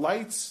 so the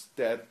lights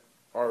that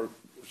are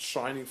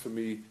shining for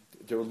me,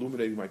 they're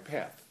illuminating my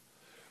path.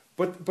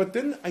 But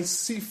then I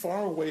see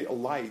far away a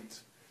light.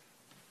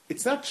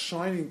 It's not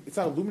shining, it's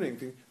not illuminating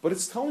anything, but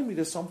it's telling me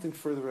there's something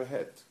further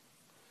ahead.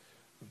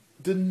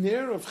 The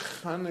Ner of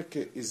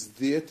Chanuka is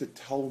there to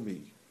tell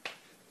me,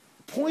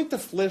 point the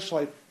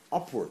flashlight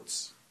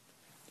upwards.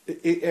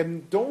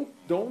 And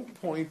don't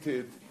point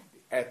it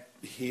at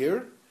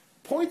here.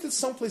 Point it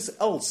someplace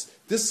else.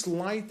 This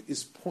light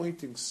is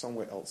pointing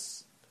somewhere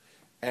else.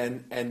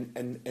 And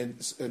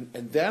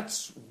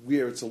that's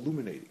where it's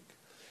illuminating.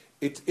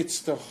 It's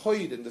the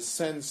Hod in the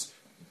sense,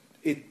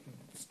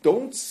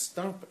 don't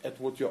stop at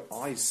what your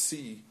eyes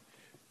see.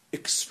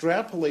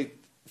 Extrapolate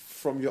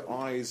from your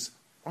eyes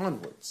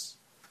onwards.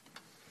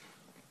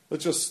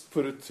 Let's just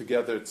put it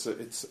together.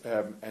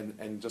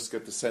 And just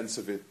get the sense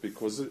of it,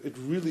 because it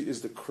really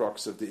is the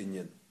crux of the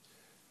inyan.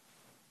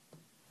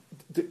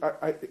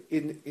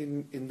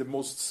 In the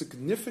most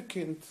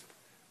significant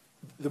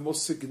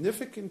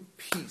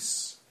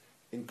piece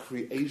in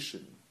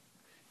creation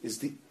is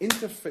the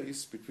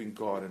interface between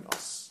God and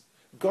us.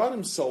 God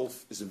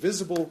himself is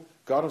invisible,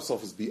 God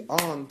himself is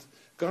beyond,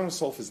 God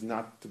himself is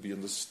not to be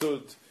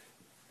understood,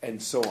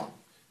 and so on.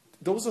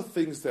 Those are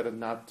things that are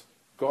not,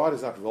 God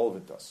is not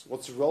relevant to us.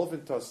 What's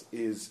relevant to us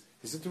is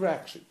his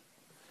interaction.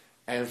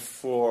 And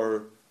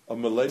for a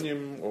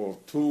millennium or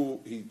two,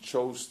 he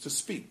chose to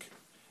speak.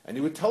 And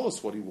he would tell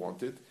us what he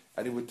wanted,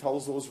 and he would tell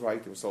us what was right,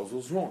 and he would tell us what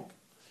was wrong.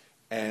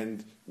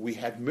 And we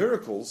had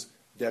miracles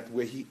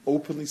where he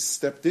openly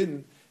stepped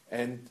in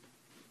and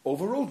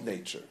overrode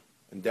nature.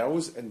 And that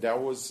was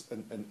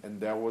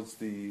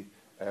the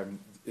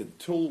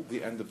until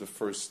the end of the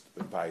first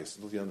bias,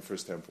 until the end of the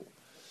first temple.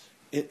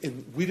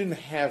 We didn't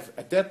have,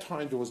 at that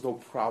time, there was no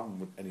problem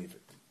with any of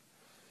it.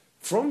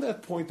 From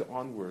that point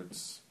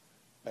onwards,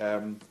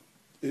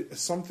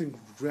 something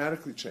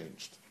radically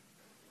changed.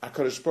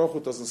 HaKadosh Baruch Hu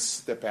doesn't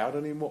step out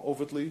anymore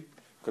overtly.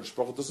 HaKadosh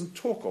Baruch Hu doesn't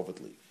talk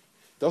overtly.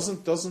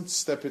 Doesn't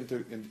step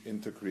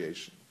into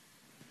creation.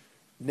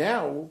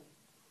 Now,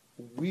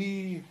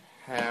 we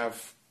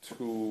have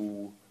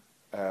to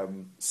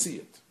see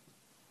it.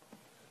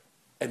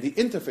 And the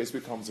interface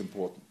becomes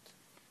important.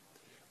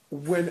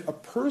 When a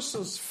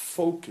person's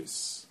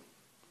focus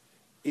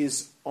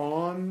is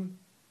on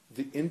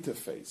the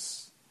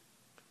interface,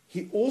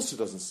 he also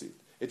doesn't see it.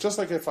 It's just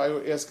like if I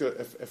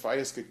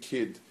ask a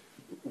kid,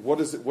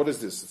 what is it? What is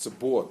this? It's a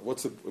board.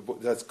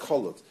 That's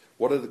colored.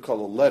 What are the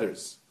color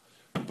letters?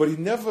 But he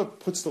never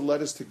puts the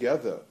letters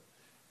together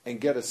and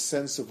get a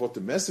sense of what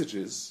the message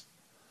is.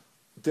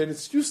 Then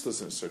it's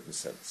useless in a certain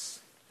sense.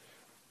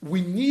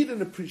 We need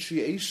an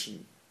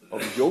appreciation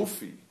of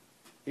Yofi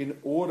in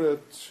order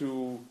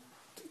to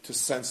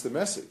sense the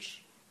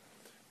message.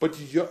 But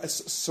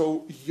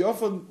so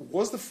Yavan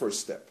was the first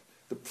step.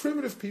 The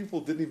primitive people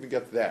didn't even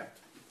get that.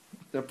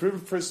 The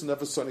primitive person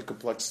never saw any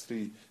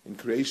complexity in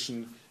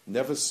creation,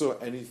 never saw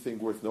anything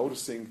worth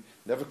noticing,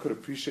 never could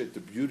appreciate the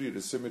beauty or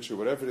the symmetry,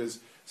 whatever it is.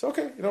 So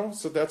okay,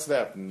 so that's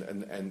that,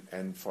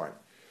 and fine.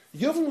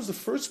 Yavan was the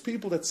first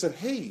people that said,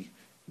 hey,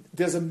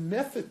 there's a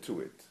method to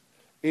it.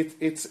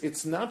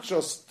 It's not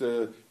just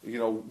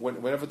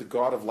whenever the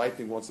god of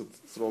lightning wants to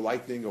throw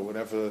lightning, or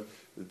whenever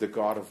the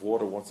god of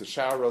water wants to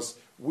shower us,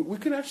 we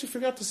can actually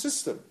figure out the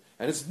system,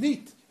 and it's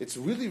neat. It's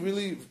really,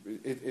 really,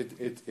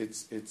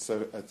 it's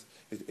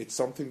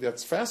something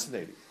that's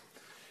fascinating.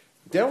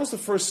 That was the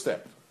first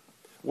step.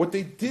 What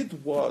they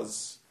did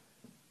was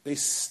they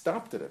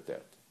stopped it at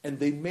that, and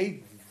they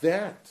made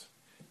that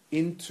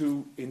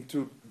into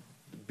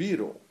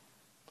Biro.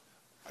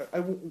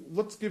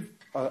 Let's give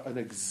an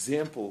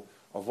example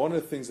of one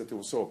of the things that they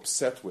were so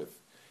upset with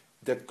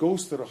that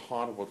goes to the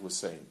heart of what we're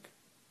saying.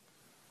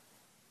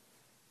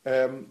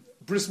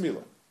 Bris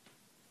Milah.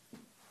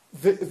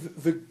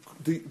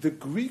 The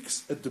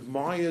Greeks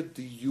admired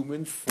the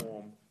human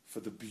form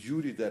for the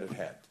beauty that it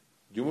had.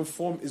 Human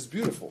form is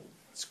beautiful.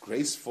 It's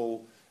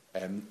graceful,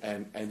 and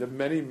there are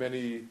many,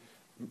 many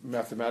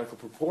mathematical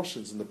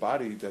proportions in the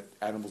body that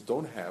animals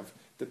don't have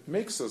that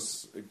makes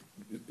us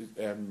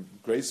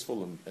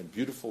graceful and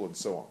beautiful and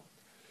so on.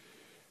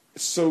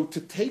 So to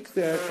take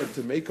that and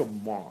to make a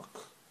mark,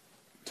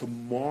 to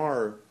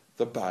mar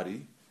the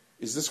body,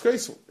 is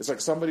disgraceful. It's like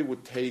somebody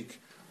would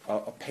take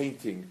a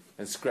painting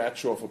and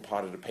scratch off a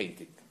part of the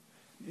painting.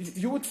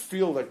 You would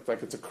feel like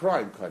it's a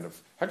crime, kind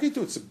of. How can you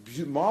do it? It's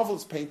a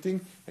marvelous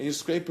painting, and you're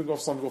scraping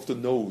off something off the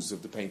nose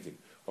of the painting.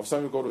 Or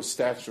somebody would go to a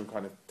statue and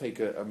kind of take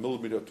a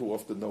millimeter or two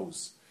off the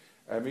nose.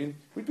 I mean,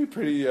 it would be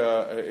pretty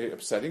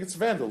upsetting. It's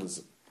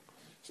vandalism.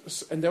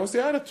 And that was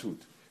the attitude.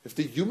 If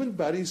the human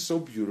body is so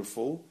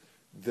beautiful,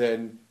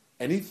 then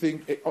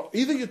anything...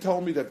 Either you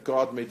tell me that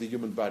God made the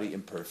human body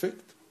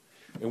imperfect,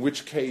 in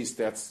which case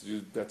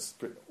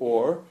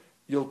or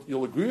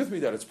you'll agree with me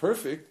that it's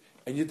perfect,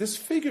 and you're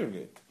disfiguring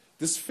it.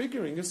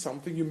 Disfiguring is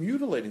something, you're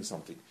mutilating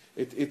something.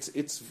 It's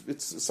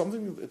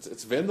something,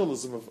 it's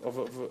vandalism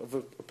of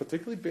a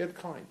particularly bad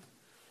kind.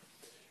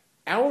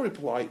 Our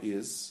reply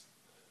is,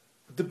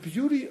 the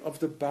beauty of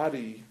the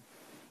body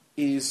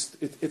is,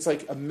 it's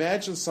like,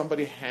 imagine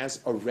somebody has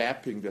a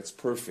wrapping that's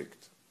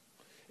perfect.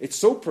 It's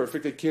so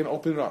perfect they can't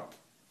open it up.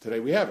 Today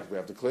we have it. We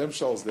have the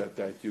clamshells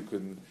that you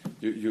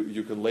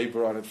can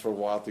labor on it for a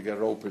while to get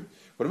it open.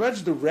 But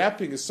imagine the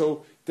wrapping is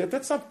so,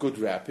 that's not good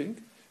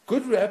wrapping.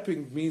 Good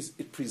wrapping means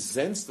it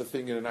presents the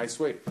thing in a nice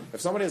way.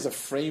 If somebody has a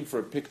frame for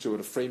a picture, where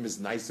the frame is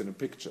nice in a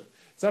picture,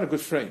 it's not a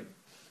good frame.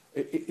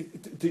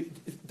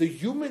 The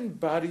human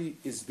body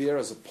is there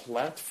as a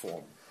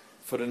platform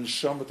for the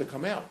neshama to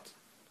come out.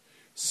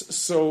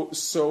 So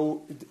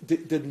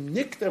the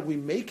nick that we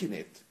make in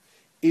it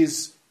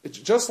is, it's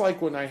just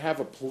like when I have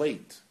a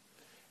plate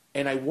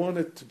and I want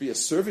it to be a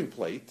serving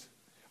plate,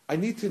 I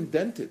need to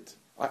indent it.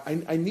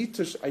 I need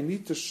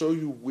to show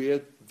you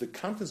where the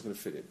content is going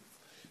to fit in.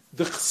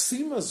 The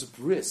chsima's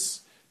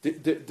bris,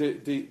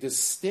 the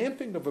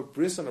stamping of a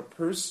bris on a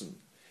person,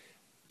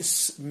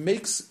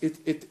 makes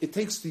it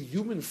takes the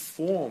human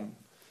form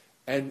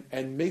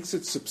and makes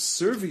it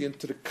subservient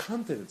to the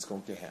content it's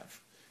going to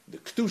have. The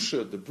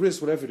kedusha, the bris,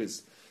 whatever it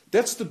is.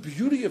 That's the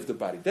beauty of the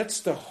body.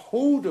 That's the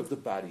hod of the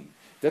body.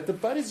 That the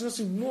body is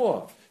nothing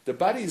more. The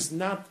body is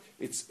not,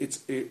 it's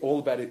all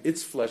about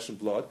its flesh and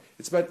blood.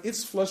 It's about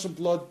its flesh and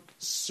blood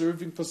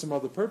serving for some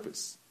other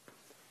purpose.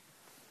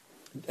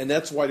 And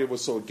that's why they were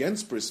so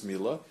against Bris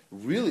Milah.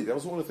 Really, that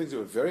was one of the things they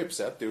were very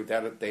upset.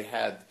 They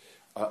had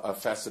a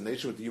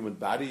fascination with the human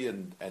body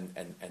and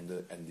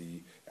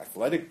the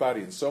athletic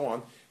body and so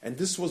on. And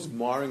this was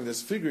marring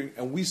this figuring,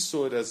 and we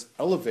saw it as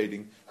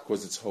elevating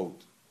because it's hod.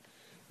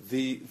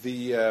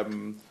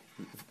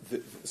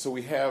 So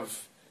we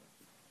have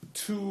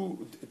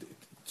two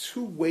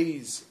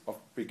ways of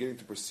beginning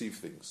to perceive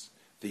things: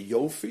 the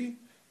Yofi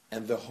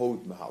and the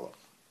hod mahalach.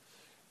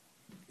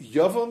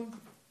 Yavan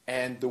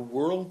and the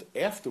world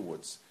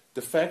afterwards.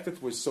 The fact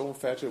that we're so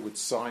infatuated with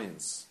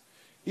science,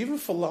 even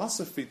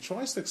philosophy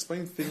tries to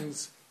explain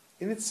things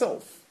in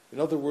itself. In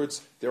other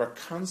words, there are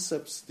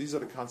concepts. These are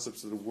the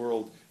concepts of the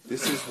world.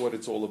 This is what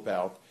it's all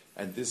about,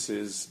 and this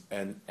is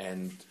and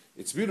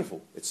it's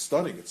beautiful. It's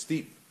stunning. It's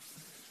deep.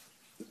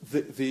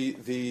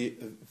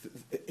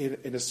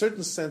 In a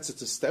certain sense,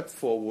 it's a step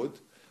forward,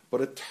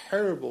 but a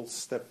terrible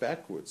step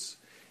backwards.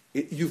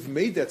 You've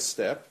made that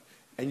step,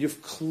 and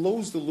you've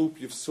closed the loop.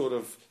 You've sort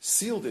of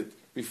sealed it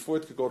before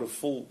it could go to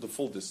the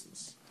full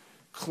distance.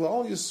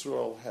 Klal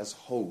Yisrael has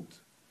hod,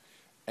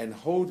 and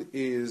hod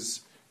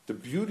is the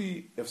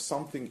beauty of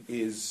something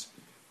is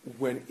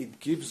when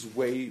it gives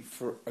way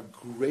for a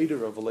greater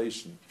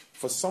revelation,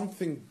 for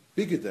something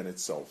bigger than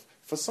itself,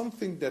 for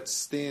something that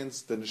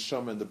stands the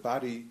neshama and the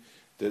body,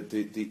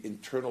 the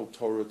internal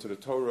Torah to the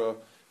Torah,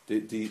 the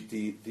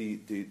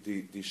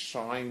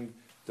shine,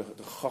 the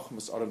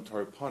chachmas adam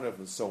Torah panav,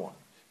 and so on.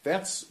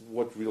 That's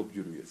what real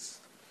beauty is.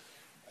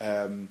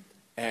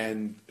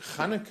 And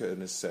Chanuka,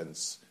 in a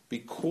sense,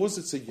 because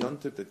it's a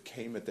yontif that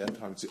came at that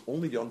time, it's the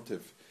only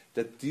yontif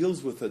that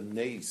deals with a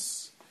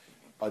nace,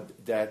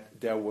 that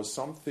there was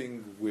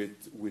something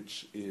which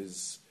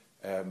was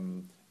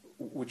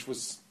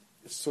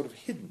sort of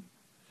hidden.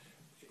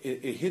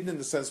 Hidden in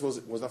the sense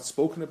was not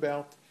spoken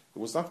about. It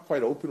was not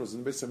quite open. It was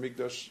in Beis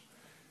Hamikdash.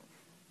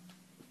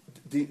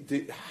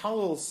 The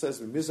Hallel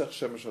says Mizach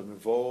Shemesh Ad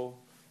Mevo,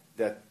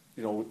 that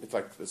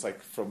it's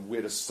like from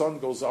where the sun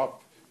goes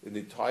up in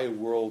the entire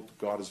world,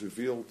 God is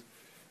revealed.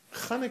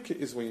 Chanukah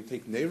is when you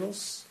take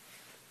Neiros,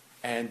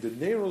 and the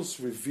Neiros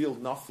reveal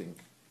nothing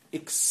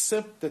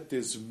except that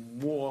there's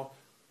more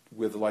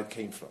where the light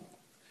came from.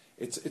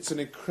 It's an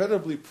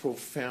incredibly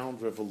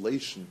profound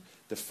revelation.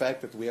 The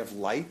fact that we have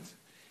light,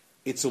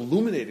 it's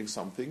illuminating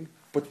something,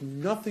 but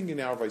nothing in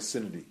our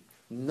vicinity,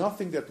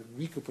 nothing that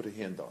we could put a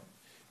hand on.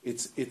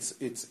 It's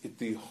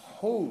the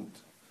hod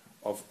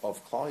of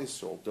Klal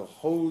Yisrael, the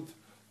hod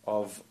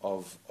of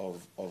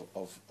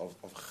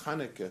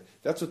Chanukah.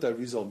 That's what that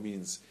Arizal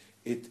means.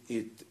 It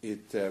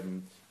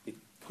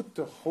put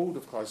the hod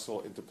of Klal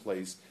Yisrael into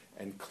place,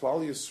 and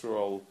Klal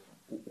Yisrael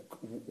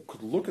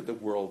could look at the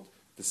world,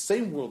 the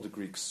same world the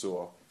Greeks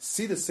saw,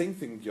 see the same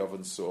thing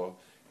Yavan saw,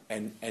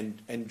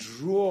 and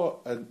draw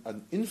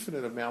an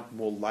infinite amount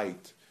more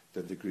light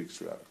than the Greeks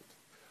drew out of it.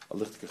 A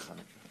lichtke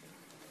Chanukah.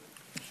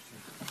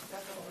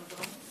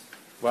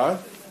 What?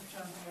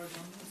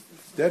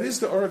 That is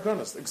the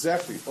Oregonist,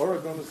 exactly.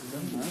 Oregonist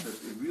is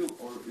the real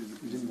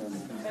Oregonist,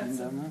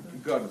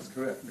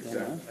 correct,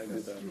 exactly.